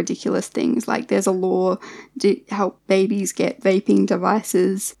adding more ridiculous things, like there's a law to help babies get vaping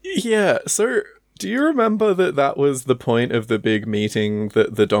devices. Yeah, so do you remember that was the point of the big meeting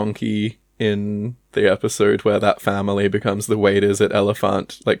that the donkey in the episode where that family becomes the waiters at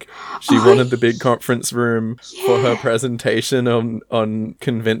Elephant? She wanted the big conference room for her presentation on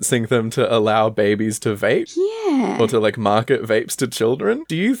convincing them to allow babies to vape. Yeah. Or to market vapes to children.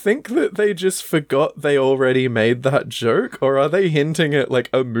 Do you think that they just forgot they already made that joke? Or are they hinting at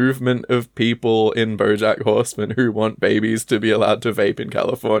a movement of people in BoJack Horseman who want babies to be allowed to vape in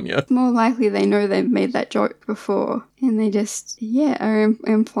California? More likely they know they've made that joke before. And they just, are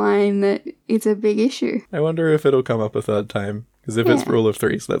implying that it's a big issue. I wonder if it'll come up a third time. Because if it's rule of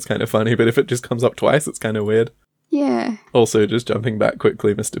three, so that's kind of funny. But if it just comes up twice, it's kind of weird. Yeah. Also, just jumping back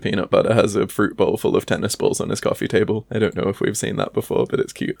quickly, Mr. Peanut Butter has a fruit bowl full of tennis balls on his coffee table. I don't know if we've seen that before, but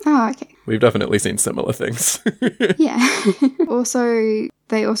it's cute. Oh, okay. We've definitely seen similar things. Yeah.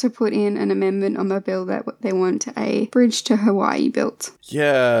 They also put in an amendment on the bill that they want a bridge to Hawaii built.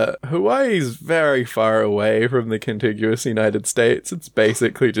 Yeah, Hawaii's very far away from the contiguous United States. It's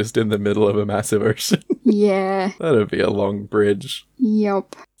basically just in the middle of a massive ocean. Yeah. That'd be a long bridge.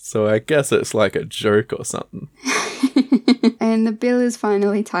 Yup. So I guess it's like a joke or something. And the bill is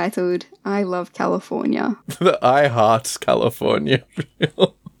finally titled, I Love California. The I Heart California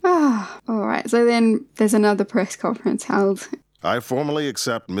bill. Alright, so then there's another press conference held. I formally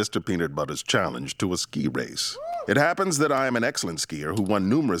accept Mr. Peanut Butter's challenge to a ski race. It happens that I am an excellent skier who won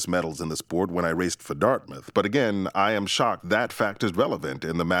numerous medals in the sport when I raced for Dartmouth, but again, I am shocked that fact is relevant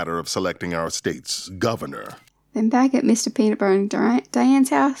in the matter of selecting our state's governor. Then back at Mr. Peanut Butter and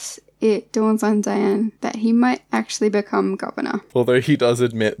Diane's house, it dawns on Diane that he might actually become governor. Although he does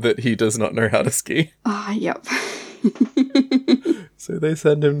admit that he does not know how to ski. Yep. So they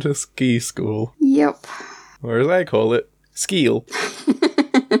send him to ski school. Yep. Or as I call it, skeel.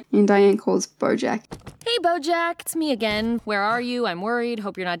 And Diane calls BoJack. Hey BoJack, it's me again. Where are you? I'm worried.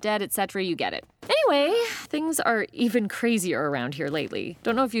 Hope you're not dead, etc. You get it. Anyway, things are even crazier around here lately.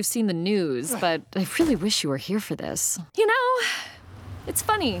 Don't know if you've seen the news, but I really wish you were here for this. You know, it's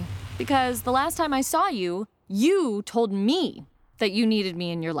funny because the last time I saw you, you told me that you needed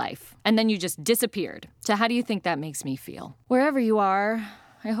me in your life, and then you just disappeared. So how do you think that makes me feel? Wherever you are,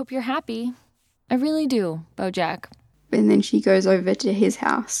 I hope you're happy. I really do, BoJack. And then she goes over to his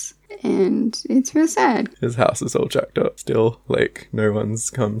house, and it's real sad. His house is all jacked up still. No one's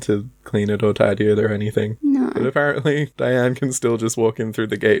come to clean it or tidy it or anything. No. But apparently, Diane can still just walk in through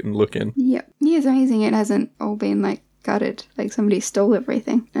the gate and look in. Yep. Yeah, it's amazing it hasn't all been, gutted. Somebody stole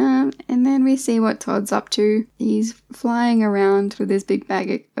everything. And then we see what Todd's up to. He's flying around with his big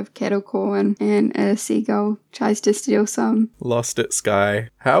bag of kettle corn, and a seagull tries to steal some. Lost at Sky.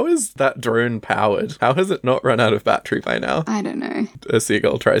 How is that drone powered? How has it not run out of battery by now? I don't know. A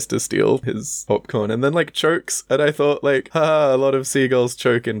seagull tries to steal his popcorn and then like chokes, and I thought like, a lot of seagulls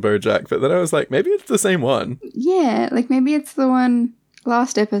choke in BoJack, but then I was like, maybe it's the same one. Yeah, like maybe it's the one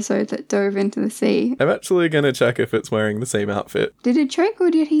last episode that dove into the sea. I'm actually gonna check if it's wearing the same outfit. Did it choke or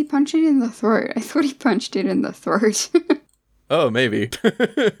did he punch it in the throat? I thought he punched it in the throat. Oh, maybe.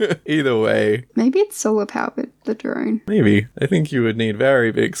 Either way. Maybe it's solar powered, the drone. Maybe. I think you would need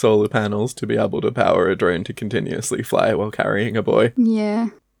very big solar panels to be able to power a drone to continuously fly while carrying a boy. Yeah.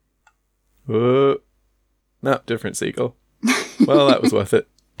 No, different seagull. Well, that was worth it.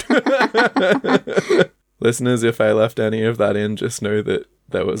 Listeners, if I left any of that in, just know that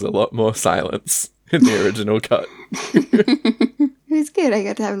there was a lot more silence in the original cut. It was good. I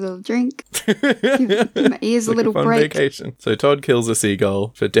got to have a little drink. Give my ears a little fun break. Vacation. So Todd kills a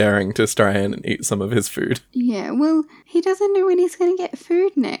seagull for daring to try and eat some of his food. Yeah, well, he doesn't know when he's going to get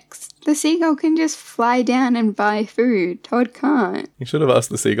food next. The seagull can just fly down and buy food. Todd can't. You should have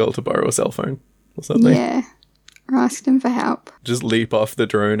asked the seagull to borrow a cell phone or something. Yeah. Or asked him for help. Just leap off the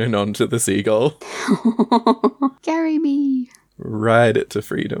drone and onto the seagull. Carry me. Ride it to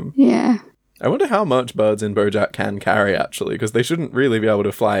freedom. Yeah. I wonder how much birds in BoJack can carry, actually, because they shouldn't really be able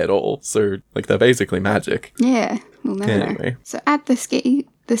to fly at all. So, like, they're basically magic. Yeah, we'll never know. So at the ski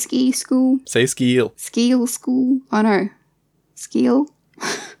school. Say skeel. Skeel school. Oh no. Skeel.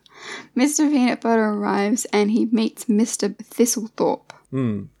 Mr. Peanut Butter arrives and he meets Mr. Thistlethorpe.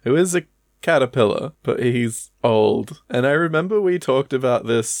 Who is a caterpillar, but he's old. And I remember we talked about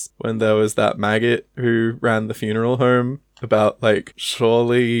this when there was that maggot who ran the funeral home, about like,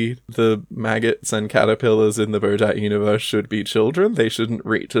 surely the maggots and caterpillars in the BoJack universe should be children. They shouldn't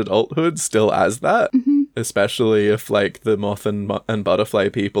reach adulthood still as that. Mm-hmm. Especially if like the moth and butterfly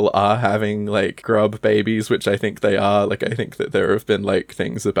people are having like grub babies, which I think they are. Like, I think that there have been like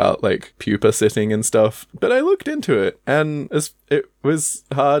things about like pupa sitting and stuff. But I looked into it, and it was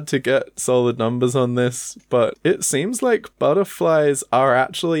hard to get solid numbers on this, but it seems like butterflies are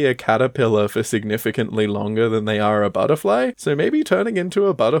actually a caterpillar for significantly longer than they are a butterfly. So maybe turning into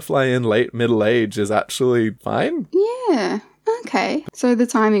a butterfly in late middle age is actually fine? Yeah. Okay. So the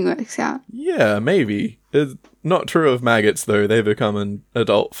timing works out. Yeah, maybe. It's not true of maggots, though. They become an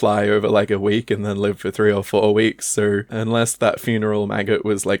adult fly over like a week and then live for 3 or 4 weeks. So unless that funeral maggot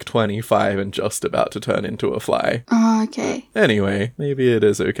was like 25 and just about to turn into a fly. Oh, okay. Anyway, maybe it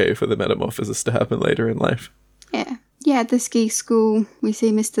is okay for the metamorphosis to happen later in life. Yeah. Yeah, at the ski school, we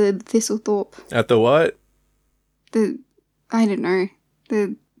see Mr. Thistlethorpe. At the what? I don't know.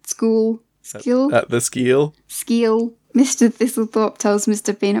 The school. Skill? At the skeel? Skeel. Mr. Thistlethorpe tells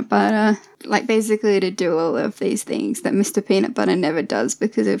Mr. Peanut Butter, like, basically to do all of these things that Mr. Peanut Butter never does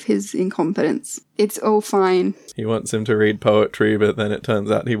because of his incompetence. It's all fine. He wants him to read poetry, but then it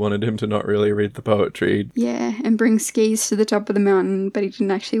turns out he wanted him to not really read the poetry. Yeah, and bring skis to the top of the mountain, but he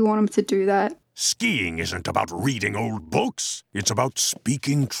didn't actually want him to do that. Skiing isn't about reading old books. It's about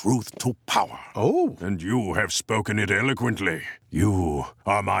speaking truth to power. Oh. And you have spoken it eloquently. You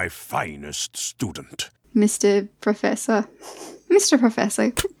are my finest student. Mr. Professor. Mr.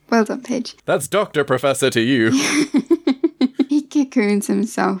 Professor. Well done, Paige. That's Dr. Professor to you. He cocoons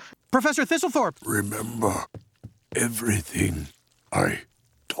himself. Professor Thistlethorpe. Remember everything I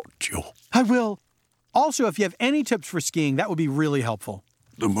taught you. I will. Also, if you have any tips for skiing, that would be really helpful.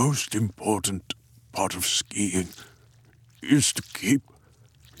 The most important part of skiing is to keep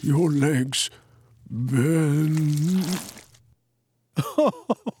your legs bent.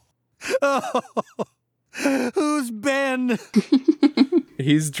 Who's Ben?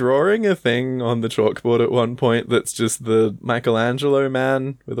 He's drawing a thing on the chalkboard at one point that's just the Michelangelo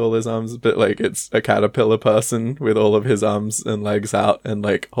man with all his arms, but like it's a caterpillar person with all of his arms and legs out and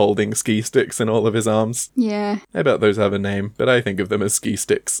like holding ski sticks in all of his arms. Yeah. I bet those have a name, but I think of them as ski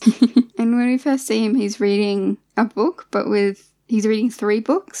sticks. And when we first see him, he's reading a book, but he's reading 3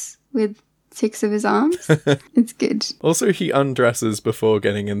 books with 6 of his arms. It's good. Also, he undresses before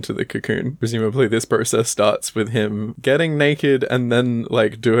getting into the cocoon. Presumably this process starts with him getting naked and then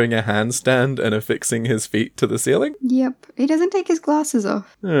like doing a handstand and affixing his feet to the ceiling. Yep. He doesn't take his glasses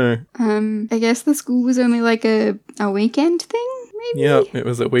off. Oh. I guess the school was only like a weekend thing, maybe? Yep, it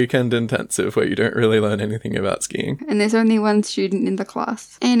was a weekend intensive where you don't really learn anything about skiing. And there's only one student in the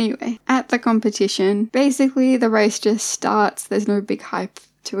class. Anyway, at the competition, basically the race just starts. There's no big hype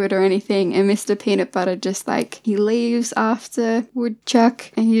to it or anything, and Mr. Peanut Butter just like, he leaves after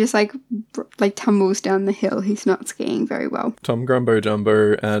Woodchuck and he just like tumbles down the hill. He's not skiing very well. Tom Grumbo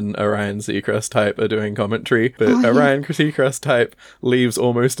Jumbo and Orion Seacrest type are doing commentary, but Orion Seacrest type leaves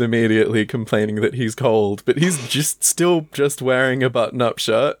almost immediately complaining that he's cold, but he's still wearing a button-up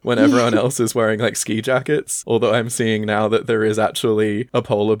shirt when everyone else is wearing like ski jackets, although I'm seeing now that there is actually a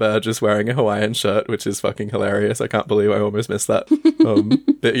polar bear just wearing a Hawaiian shirt, which is fucking hilarious. I can't believe I almost missed that.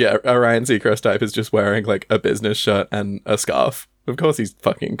 But yeah, Orion Seacrest type is just wearing like a business shirt and a scarf. Of course he's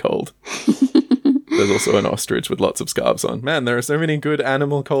fucking cold. There's also an ostrich with lots of scarves on. Man, there are so many good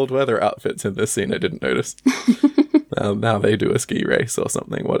animal cold weather outfits in this scene I didn't notice. Now they do a ski race or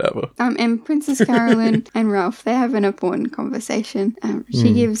something, whatever. And Princess Carolyn and Ralph, they have an important conversation.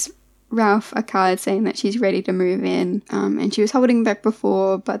 She gives Ralph a card saying that she's ready to move in, and she was holding back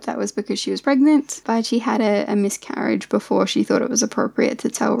before, but that was because she was pregnant, but she had a miscarriage before she thought it was appropriate to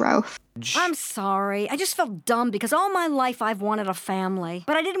tell Ralph. I'm sorry. I just felt dumb because all my life I've wanted a family.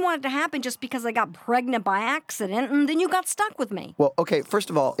 But I didn't want it to happen just because I got pregnant by accident and then you got stuck with me. Well, okay, first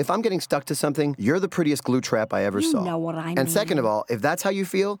of all, if I'm getting stuck to something, you're the prettiest glue trap I ever saw. You know what I mean. And second of all, if that's how you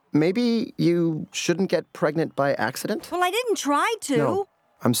feel, maybe you shouldn't get pregnant by accident? Well, I didn't try to. No,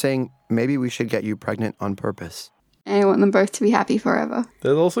 I'm saying maybe we should get you pregnant on purpose. And I want them both to be happy forever.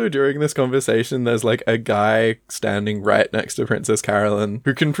 There's also, during this conversation, there's like a guy standing right next to Princess Carolyn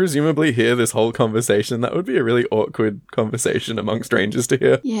who can presumably hear this whole conversation. That would be a really awkward conversation among strangers to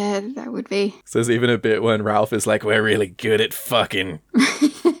hear. Yeah, that would be. So there's even a bit when Ralph is like, we're really good at fucking.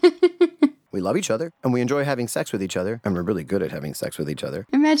 We love each other, and we enjoy having sex with each other, and we're really good at having sex with each other.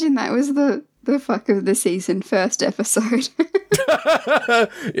 Imagine that was the fuck of the season first episode.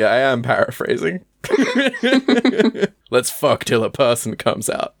 Yeah, I am paraphrasing. Let's fuck till a person comes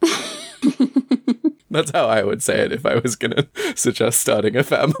out. That's how I would say it if I was going to suggest starting a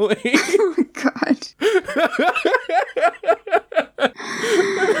family. Oh my god.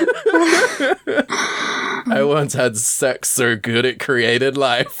 I once had sex so good it created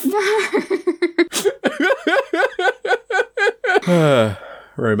life.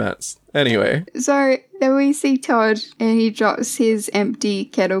 Romance. Anyway. So then we see Todd and he drops his empty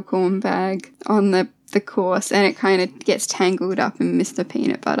kettle corn bag on the course and it kind of gets tangled up in Mr.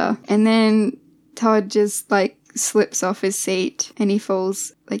 Peanut Butter. And then Todd just like slips off his seat and he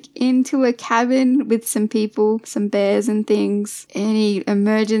falls like into a cabin with some people, some bears and things, and he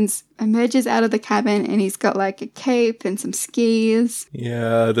emerges out of the cabin and he's got like a cape and some skis.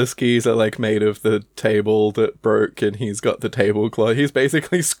 Yeah, the skis are like made of the table that broke and he's got the tablecloth. He's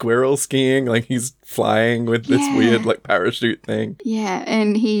basically squirrel skiing, like he's flying with this weird like parachute thing. Yeah,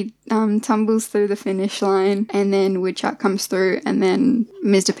 and he tumbles through the finish line and then Woodchuck comes through and then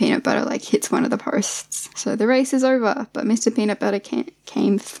Mr. Peanut Butter like hits one of the posts. So the race is over, but Mr. Peanut Butter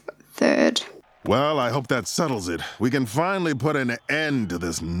came third. Well, I hope that settles it. We can finally put an end to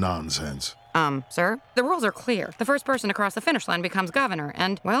this nonsense. Sir, the rules are clear. The first person to cross the finish line becomes governor,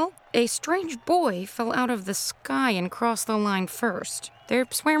 and, well, a strange boy fell out of the sky and crossed the line first. They're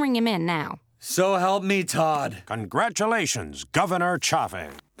swearing him in now. So help me, Todd. Congratulations, Governor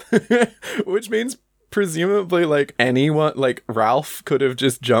Chave. Which means presumably like anyone, like Ralph could have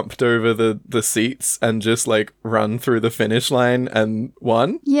just jumped over the seats and just like run through the finish line and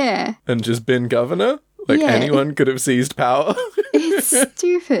won. Yeah. And just been governor. Like anyone could have seized power. It's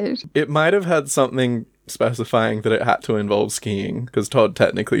stupid. It might have had something specifying that it had to involve skiing, because Todd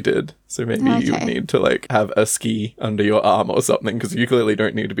technically did. So maybe you would need to like have a ski under your arm or something, because you clearly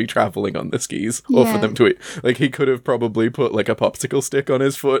don't need to be traveling on the skis or for them to eat. Like he could have probably put like a popsicle stick on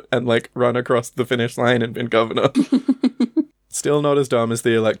his foot and like run across the finish line and been governor. Still not as dumb as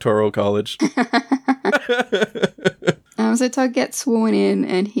the Electoral College. So Todd gets sworn in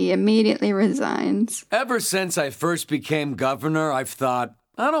and he immediately resigns. Ever since I first became governor, I've thought,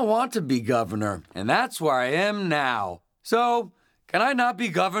 I don't want to be governor, and that's where I am now. So, can I not be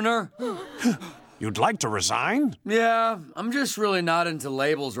governor? You'd like to resign? Yeah, I'm just really not into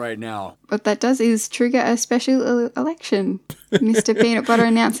labels right now. What that does is trigger a special election. Mr. Peanut Butter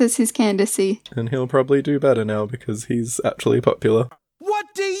announces his candidacy. And he'll probably do better now because he's actually popular. What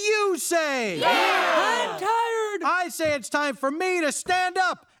do you say? Yeah! I'm tired! I say it's time for me to stand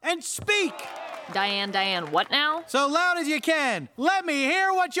up and speak! Diane, what now? So loud as you can. Let me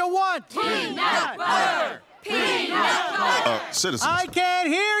hear what you want. Peanut butter! Peanut butter! Citizens. I can't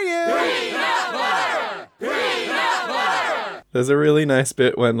hear you! Peanut butter! Peanut butter! There's a really nice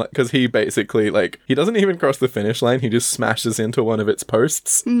bit when, like, because he basically, like, he doesn't even cross the finish line, he just smashes into one of its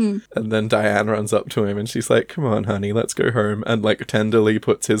posts. And then Diane runs up to him and she's like, come on, honey, let's go home. And, like, tenderly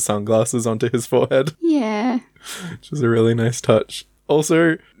puts his sunglasses onto his forehead. Yeah. Which is a really nice touch.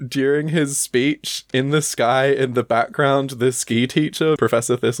 Also, during his speech, in the sky, in the background, the ski teacher,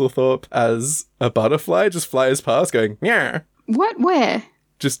 Professor Thistlethorpe, as a butterfly just flies past going, yeah. What? Where?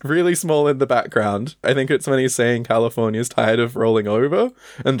 Just really small in the background. I think it's when he's saying California's tired of rolling over,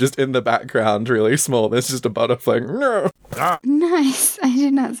 and just in the background, really small, there's just a butterfly. No. Nice. I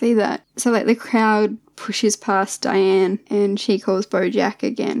did not see that. So, like, the crowd pushes past Diane, and she calls BoJack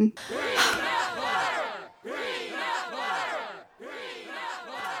again.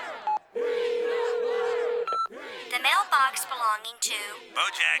 The mailbox belonging to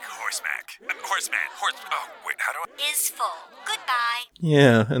BoJack Horseman. Oh, wait, how do I? is full. Goodbye.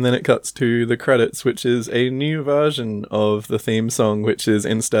 Yeah, and then it cuts to the credits, which is a new version of the theme song, which is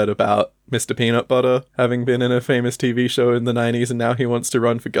instead about Mr. Peanut Butter having been in a famous TV show in the 90s and now he wants to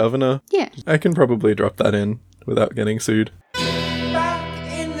run for governor. Yeah. I can probably drop that in without getting sued.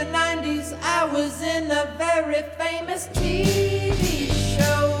 Back in the 90s, I was in a very famous TV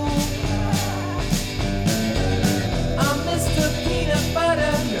show. I'm Mr. Peanut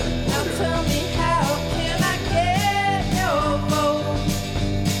Butter. Now tell me, how can I get your vote?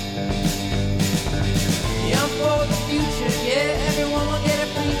 Yeah, I'm for the future. Yeah, everyone will get a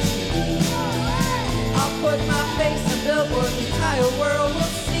free TV. I'll put my face on billboards, the entire world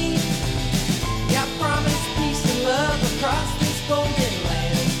will see. Yeah, I promise peace and love across this golden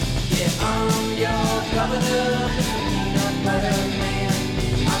land. Yeah, I'm your governor, Mr. Peanut Butter Man.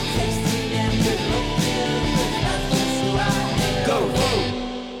 I'm tasty and good looking, but that's just who I am. Go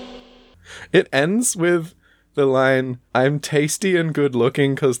vote! It ends with the line, I'm tasty and good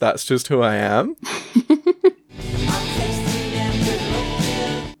looking because that's just who I am.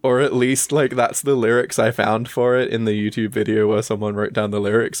 Or at least, like, that's the lyrics I found for it in the YouTube video where someone wrote down the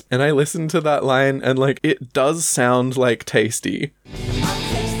lyrics. And I listened to that line and, like, it does sound like tasty.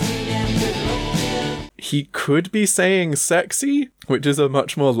 He could be saying sexy, which is a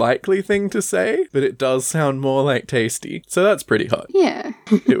much more likely thing to say, but it does sound more like tasty. So that's pretty hot. Yeah.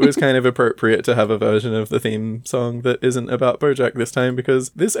 It was kind of appropriate to have a version of the theme song that isn't about BoJack this time, because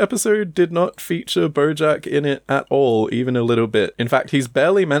this episode did not feature BoJack in it at all, even a little bit. In fact, he's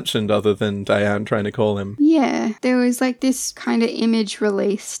barely mentioned other than Diane trying to call him. Yeah, there was like this kind of image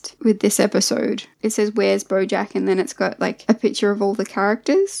released with this episode. It says, "Where's BoJack?" and then it's got like a picture of all the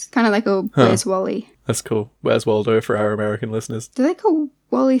characters. Kind of like a "Where's Wally?" That's cool. Where's Waldo for our American listeners? Do they call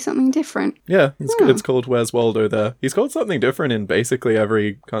Wally something different? Yeah, it's called Where's Waldo there. He's called something different in basically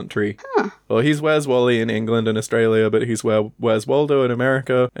every country. Well, he's Where's Wally in England and Australia, but he's Where's Waldo in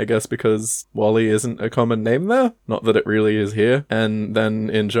America, I guess because Wally isn't a common name there. Not that it really is here. And then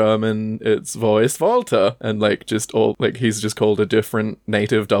in German, it's Wo ist Walter. And like just all, like he's just called a different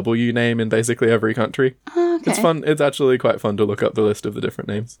native W name in basically every country. Okay. It's fun. It's actually quite fun to look up the list of the different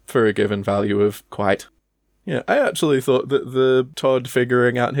names for a given value of quite. Yeah, I actually thought that the Todd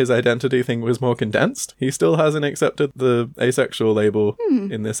figuring out his identity thing was more condensed. He still hasn't accepted the asexual label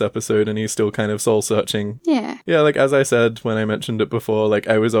in this episode, and he's still kind of soul-searching. Yeah. Yeah, like, as I said when I mentioned it before, like,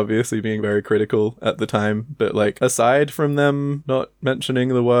 I was obviously being very critical at the time, but, like, aside from them not mentioning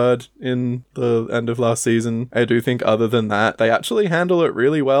the word in the end of last season, I do think other than that, they actually handle it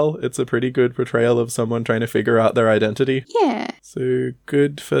really well. It's a pretty good portrayal of someone trying to figure out their identity. Yeah. So,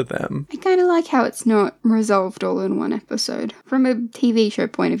 good for them. I kind of like how it's not resolved all in one episode. From a TV show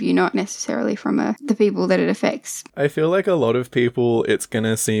point of view, not necessarily from the people that it affects. I feel like a lot of people, it's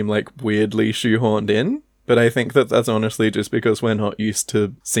gonna seem like weirdly shoehorned in. But I think that that's honestly just because we're not used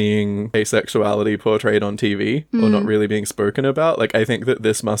to seeing asexuality portrayed on TV or not really being spoken about. Like, I think that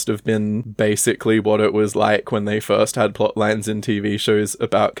this must have been basically what it was like when they first had plot lines in TV shows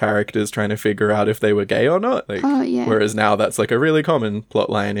about characters trying to figure out if they were gay or not. Like, whereas now that's like a really common plot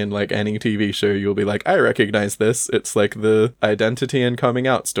line in like any TV show. You'll be like, I recognize this. It's like the identity and coming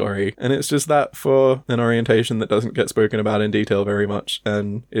out story. And it's just that for an orientation that doesn't get spoken about in detail very much.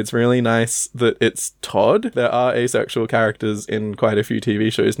 And it's really nice that it's Todd. There are asexual characters in quite a few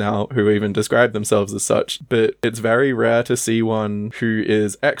TV shows now who even describe themselves as such, but it's very rare to see one who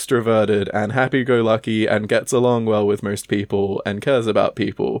is extroverted and happy-go-lucky and gets along well with most people and cares about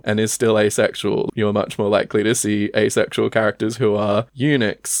people and is still asexual. You're much more likely to see asexual characters who are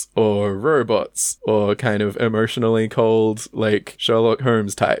eunuchs or robots or kind of emotionally cold, like Sherlock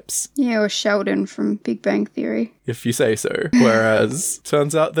Holmes types. Yeah, or Sheldon from Big Bang Theory. if you say so. Whereas,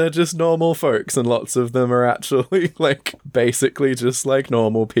 turns out they're just normal folks, and lots of them are actually, like, basically just like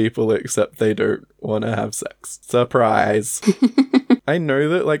normal people, except they don't want to have sex. Surprise. I know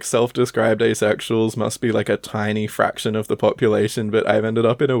that, like, self-described asexuals must be, like, a tiny fraction of the population, but I've ended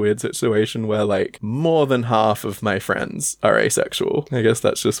up in a weird situation where, like, more than half of my friends are asexual. I guess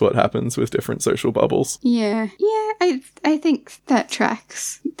that's just what happens with different social bubbles. Yeah, I think that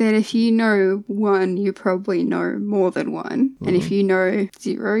tracks. That if you know one, you probably know more than one. And if you know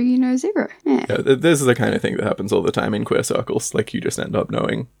zero, you know zero. Yeah. This is the kind of thing that happens all the time in queer circles. Like, you just end up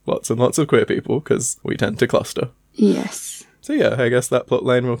knowing lots and lots of queer people, because we tend to cluster. Yes. So yeah, I guess that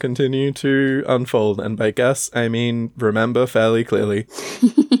plotline will continue to unfold, and by guess, I mean remember fairly clearly.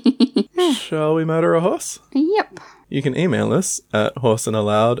 Shall we murder a horse? Yep. You can email us at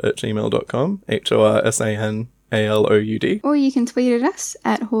horsinaloud@gmail.com, HORSANALOUD. Or you can tweet at us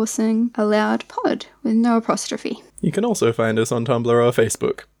at horsingaloudpod with no apostrophe. You can also find us on Tumblr or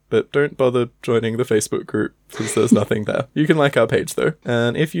Facebook, but don't bother joining the Facebook group, because there's nothing there. You can like our page, though.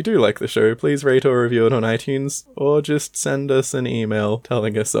 And if you do like the show, please rate or review it on iTunes, or just send us an email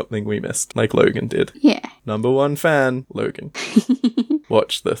telling us something we missed, like Logan did. Yeah. Number 1 fan, Logan.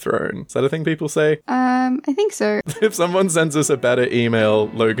 Watch the Throne. Is that a thing people say? I think so. If someone sends us a better email,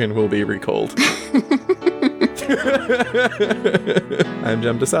 Logan will be recalled. I'm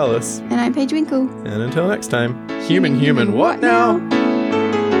Jem DeSalis. And I'm Paige Winkle. And until next time, human, what now?